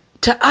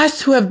 To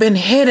us who have been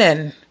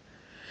hidden.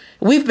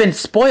 We've been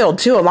spoiled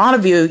too. A lot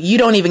of you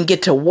don't even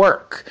get to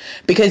work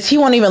because he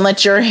won't even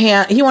let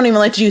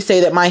you say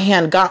that my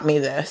hand got me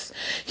this.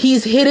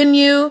 He's hidden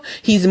you.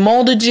 He's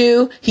molded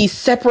you. He's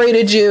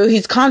separated you.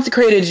 He's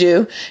consecrated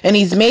you, and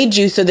he's made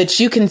you so that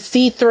you can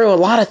see through a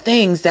lot of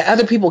things that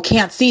other people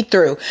can't see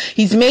through.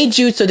 He's made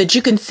you so that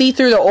you can see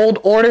through the old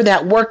order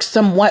that works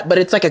somewhat, but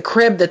it's like a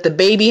crib that the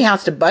baby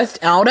has to bust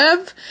out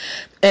of.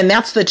 And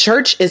that's the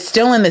church is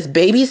still in this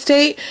baby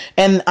state.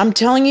 And I'm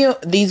telling you,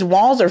 these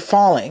walls are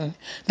falling.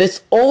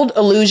 This old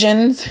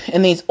illusions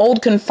and these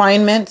old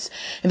confinements,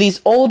 and these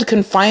old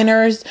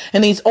confiners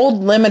and these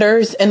old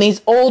limiters and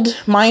these old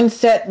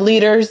mindset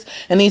leaders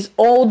and these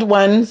old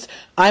ones.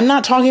 I'm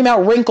not talking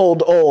about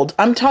wrinkled old.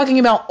 I'm talking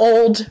about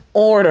old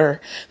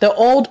order. The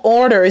old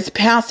order is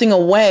passing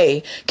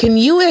away. Can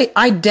you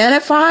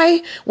identify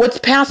what's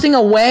passing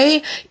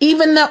away?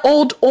 Even the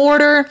old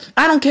order.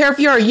 I don't care if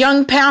you're a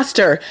young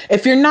pastor.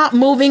 If you're not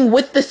moving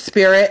with the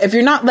Spirit, if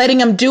you're not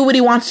letting him do what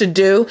he wants to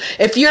do,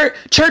 if your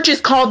church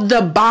is called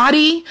the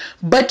body,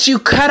 but you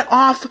cut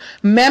off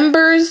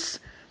members,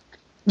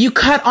 you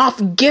cut off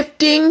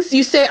giftings,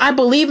 you say, I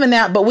believe in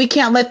that, but we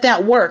can't let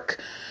that work.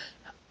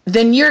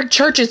 Then your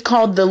church is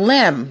called the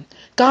limb.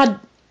 God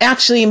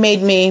actually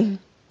made me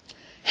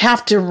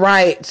have to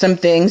write some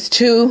things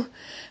to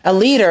a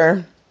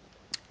leader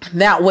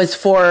that was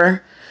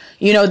for,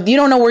 you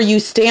don't know where you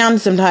stand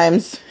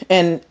sometimes,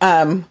 and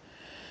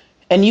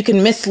you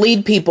can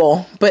mislead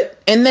people. But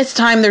in this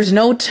time, there's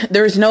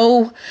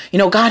no,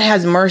 God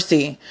has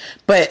mercy,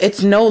 but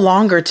it's no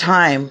longer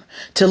time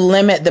to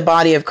limit the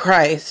body of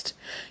Christ.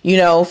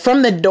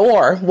 From the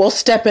door, we'll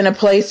step in a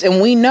place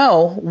and we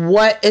know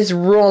what is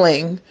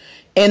ruling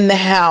in the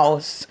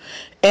house.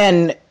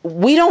 And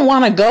we don't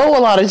want to go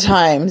a lot of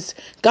times.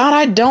 God,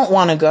 I don't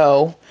want to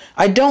go.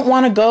 I don't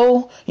want to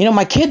go.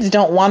 My kids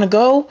don't want to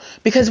go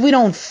because we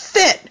don't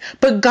fit.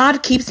 But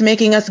God keeps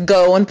making us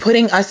go and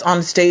putting us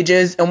on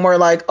stages, and we're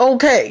like,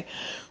 okay,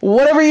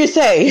 whatever you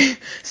say.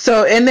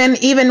 So, and then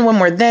even when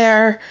we're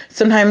there,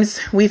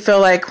 sometimes we feel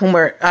like when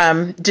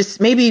we're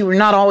just maybe we're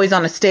not always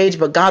on a stage,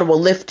 but God will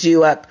lift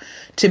you up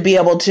to be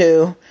able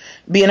to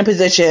be in a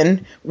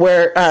position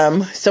where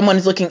someone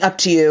is looking up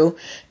to you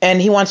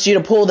and he wants you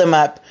to pull them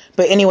up.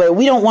 But anyway,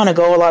 we don't want to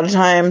go a lot of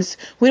times.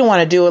 We don't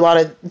want to do a lot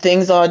of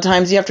things a lot of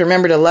times. You have to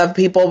remember to love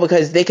people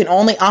because they can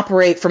only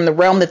operate from the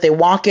realm that they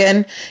walk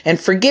in, and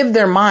forgive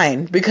their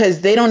mind because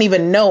they don't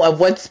even know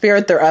of what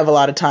spirit they're of a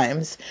lot of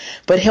times.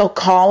 But he'll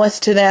call us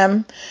to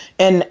them,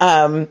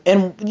 I'm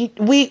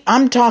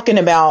talking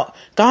about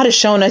God has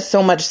shown us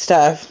so much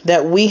stuff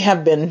that we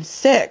have been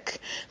sick.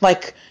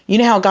 Like, you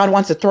know how God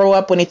wants to throw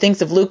up when he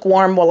thinks of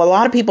lukewarm? Well, a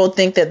lot of people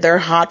think that they're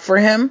hot for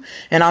him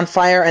and on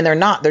fire, and they're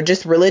not. They're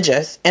just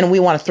religious, and we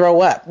want to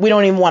throw up. We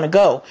don't even want to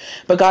go.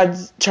 But God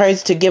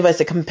tries to give us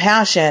a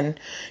compassion,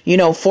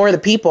 for the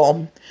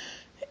people.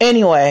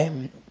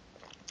 Anyway,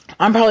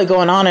 I'm probably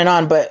going on and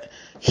on, but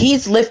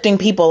he's lifting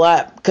people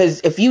up,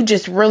 because if you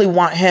just really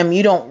want him,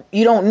 you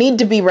don't need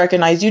to be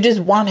recognized. You just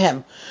want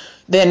him.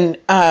 Then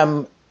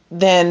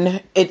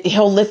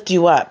he'll lift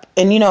you up.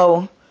 And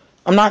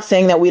I'm not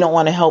saying that we don't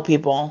want to help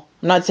people.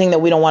 I'm not saying that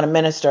we don't want to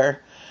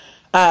minister.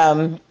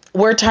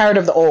 We're tired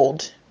of the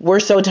old. We're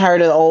so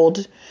tired of the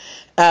old.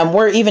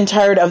 We're even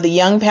tired of the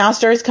young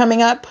pastors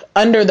coming up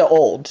under the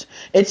old.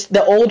 It's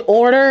the old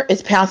order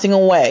is passing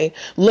away.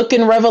 Look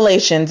in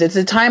Revelations. It's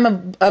the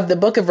time of the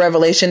book of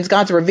Revelations.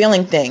 God's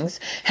revealing things.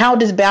 How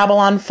does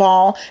Babylon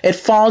fall? It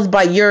falls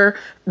by your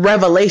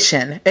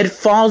revelation. It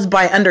falls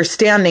by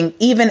understanding,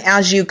 even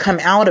as you come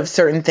out of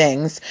certain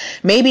things.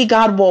 Maybe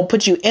God will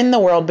put you in the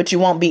world, but you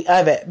won't be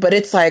of it. But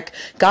it's like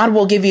God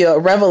will give you a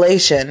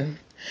revelation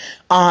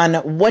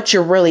on what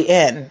you're really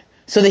in,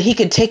 so that he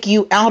could take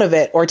you out of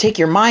it, or take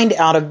your mind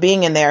out of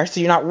being in there, so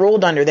you're not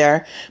ruled under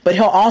there. But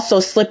he'll also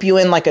slip you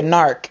in like a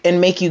narc and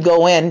make you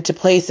go into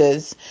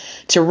places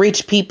to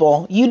reach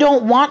people you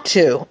don't want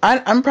to.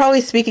 I'm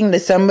probably speaking to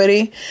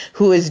somebody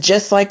who is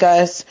just like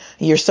us.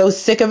 You're so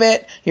sick of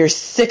it. You're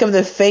sick of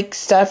the fake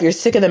stuff. You're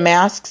sick of the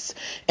masks,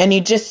 and you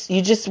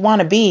just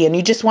want to be, and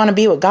you just want to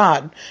be with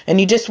God,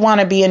 and you just want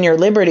to be in your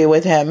liberty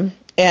with him.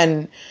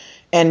 And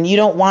you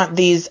don't want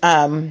these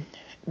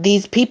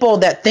people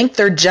that think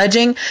they're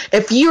judging.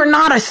 If you're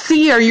not a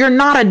seer, you're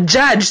not a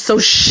judge, so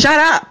shut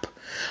up.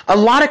 A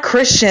lot of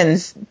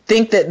Christians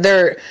think that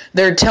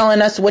they're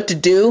telling us what to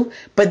do,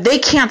 but they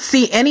can't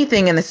see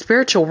anything in the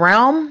spiritual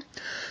realm.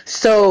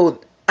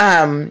 So,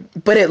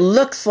 but it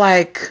looks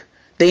like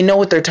they know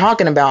what they're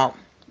talking about,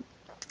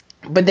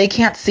 but they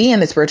can't see in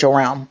the spiritual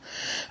realm.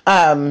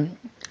 And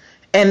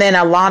then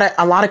a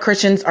lot of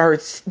Christians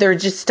they're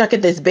just stuck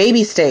at this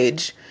baby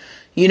stage.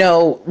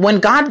 When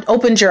God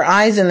opens your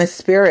eyes in the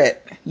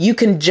spirit, you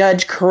can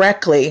judge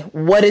correctly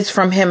what is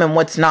from him and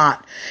what's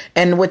not.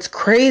 And what's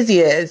crazy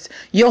is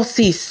you'll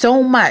see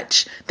so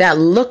much that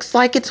looks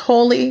like it's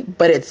holy,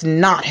 but it's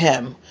not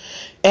him.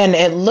 And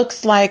it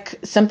looks like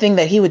something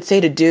that he would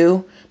say to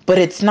do, but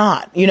it's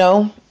not,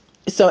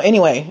 So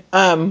anyway,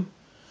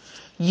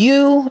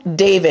 you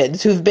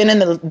Davids who've been in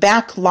the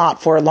back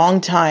lot for a long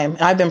time,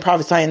 I've been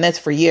prophesying this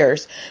for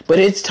years, but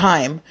it's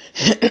time.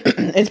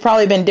 It's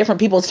probably been different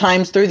people's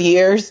times through the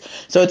years,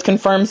 so it's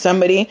confirmed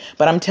somebody.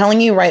 But I'm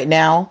telling you right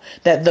now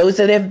that those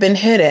that have been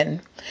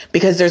hidden,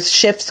 because there's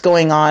shifts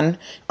going on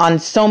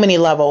so many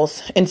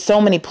levels, in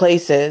so many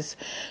places,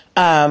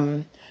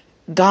 God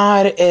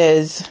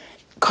is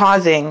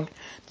causing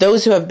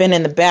those who have been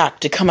in the back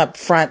to come up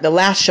front. The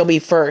last shall be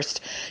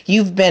first.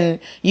 You've been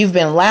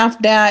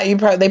laughed at.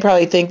 They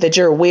probably think that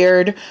you're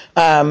weird,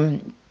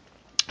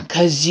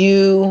 because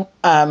you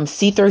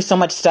see through so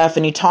much stuff,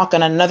 and you talk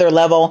on another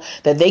level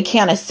that they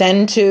can't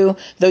ascend to,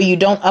 though you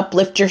don't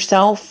uplift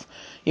yourself.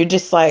 You're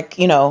just like,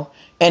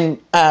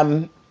 and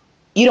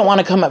you don't want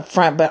to come up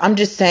front. But I'm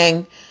just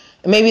saying,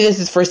 maybe this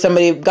is for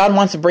somebody. God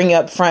wants to bring you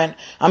up front.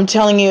 I'm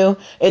telling you,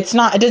 it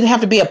doesn't have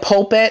to be a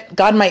pulpit.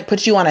 God might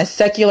put you on a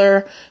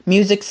secular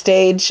music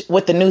stage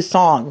with a new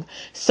song.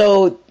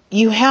 So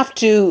you have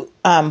to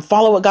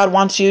follow what God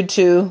wants you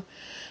to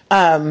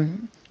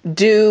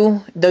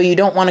do, though you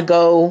don't want to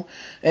go.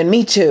 And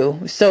me too.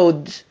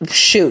 So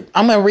shoot,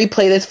 I'm going to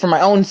replay this for my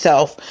own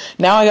self.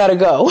 Now I got to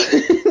go.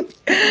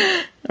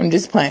 I'm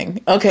just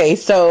playing. Okay.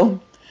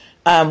 So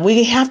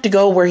we have to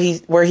go where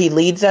he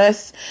leads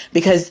us,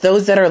 because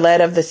those that are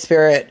led of the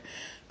Spirit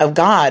of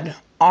God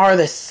are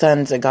the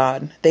sons of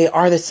God. They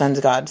are the sons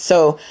of God.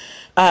 So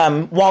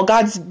while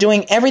God's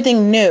doing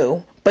everything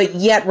new, but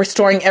yet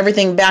restoring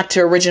everything back to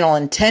original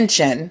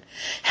intention,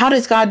 how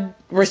does God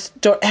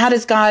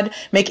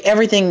make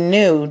everything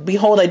new?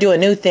 Behold, I do a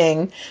new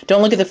thing.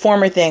 Don't look at the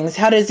former things.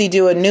 How does he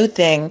do a new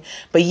thing,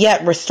 but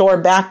yet restore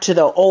back to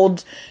the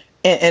old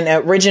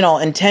and original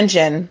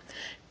intention?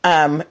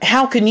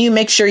 How can you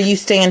make sure you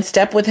stay in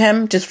step with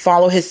him? Just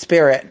follow his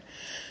spirit.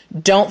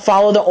 Don't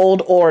follow the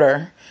old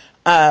order,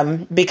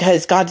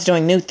 because God's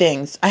doing new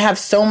things. I have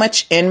so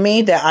much in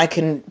me that I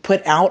can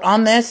put out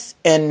on this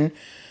and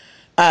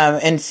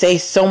say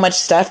so much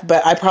stuff,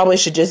 but I probably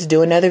should just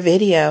do another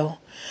video.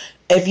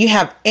 If you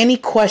have any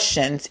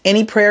questions,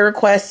 any prayer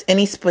requests,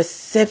 any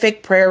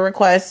specific prayer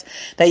requests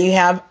that you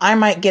have, I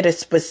might get a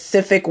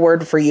specific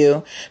word for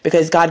you,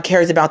 because God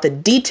cares about the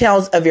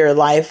details of your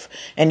life,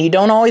 and you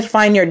don't always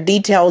find your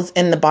details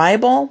in the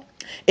Bible.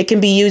 It can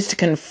be used to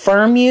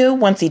confirm you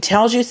once he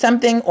tells you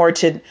something, or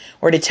to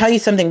tell you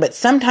something. But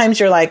sometimes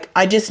you're like,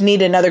 I just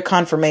need another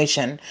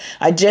confirmation.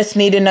 I just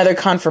need another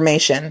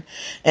confirmation.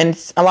 And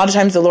a lot of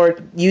times the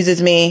Lord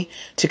uses me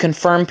to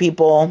confirm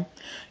people.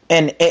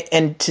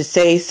 and to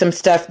say some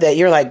stuff that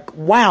you're like,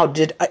 wow,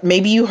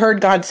 maybe you heard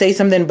God say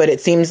something, but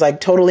it seems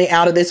like totally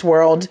out of this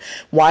world.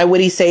 Why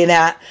would he say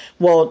that?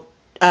 Well,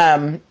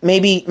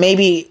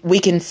 maybe we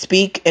can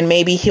speak, and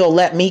maybe he'll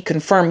let me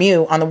confirm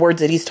you on the words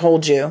that he's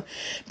told you,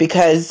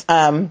 because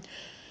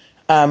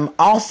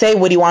I'll say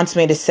what he wants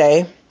me to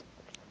say,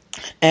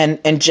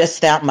 and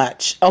just that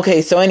much.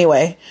 Okay, so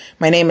anyway,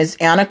 my name is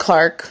Anna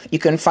Clark. You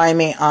can find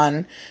me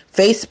on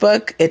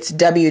Facebook. It's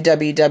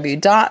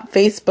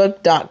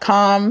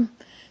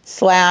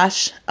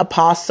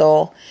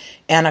www.facebook.com/Apostle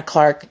Anna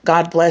Clark.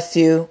 God bless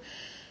you.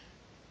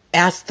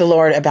 Ask the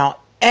Lord about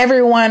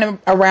everyone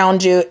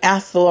around you.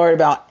 Ask the Lord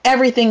about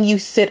everything you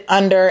sit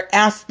under.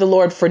 Ask the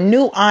Lord for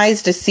new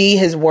eyes to see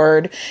his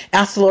word.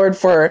 Ask the Lord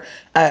for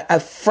a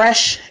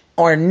fresh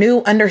or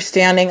new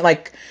understanding.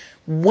 Like,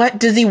 what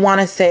does he want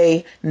to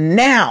say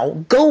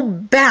now? Go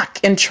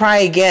back and try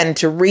again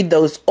to read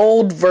those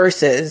old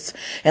verses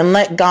and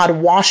let God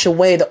wash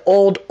away the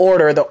old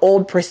order, the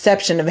old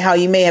perception of how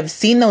you may have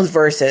seen those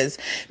verses.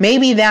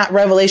 Maybe that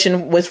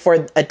revelation was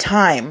for a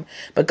time,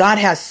 but God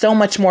has so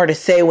much more to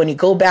say when you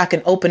go back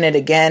and open it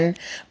again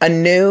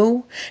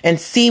anew and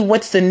see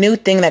what's the new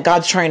thing that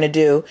God's trying to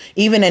do,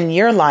 even in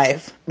your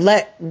life.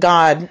 Let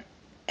God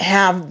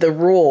have the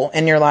rule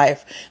in your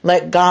life.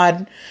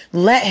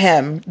 Let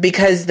him,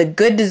 because the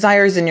good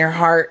desires in your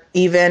heart,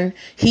 even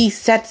he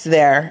sets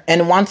there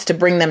and wants to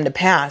bring them to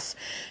pass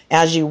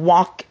as you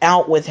walk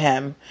out with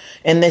him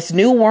in this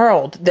new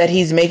world that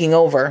he's making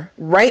over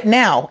right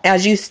now.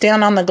 As you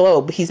stand on the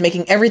globe, he's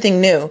making everything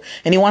new,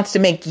 and he wants to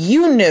make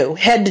you new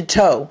head to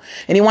toe,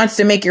 and he wants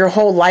to make your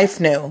whole life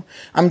new.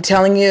 I'm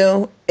telling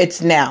you, it's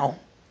now.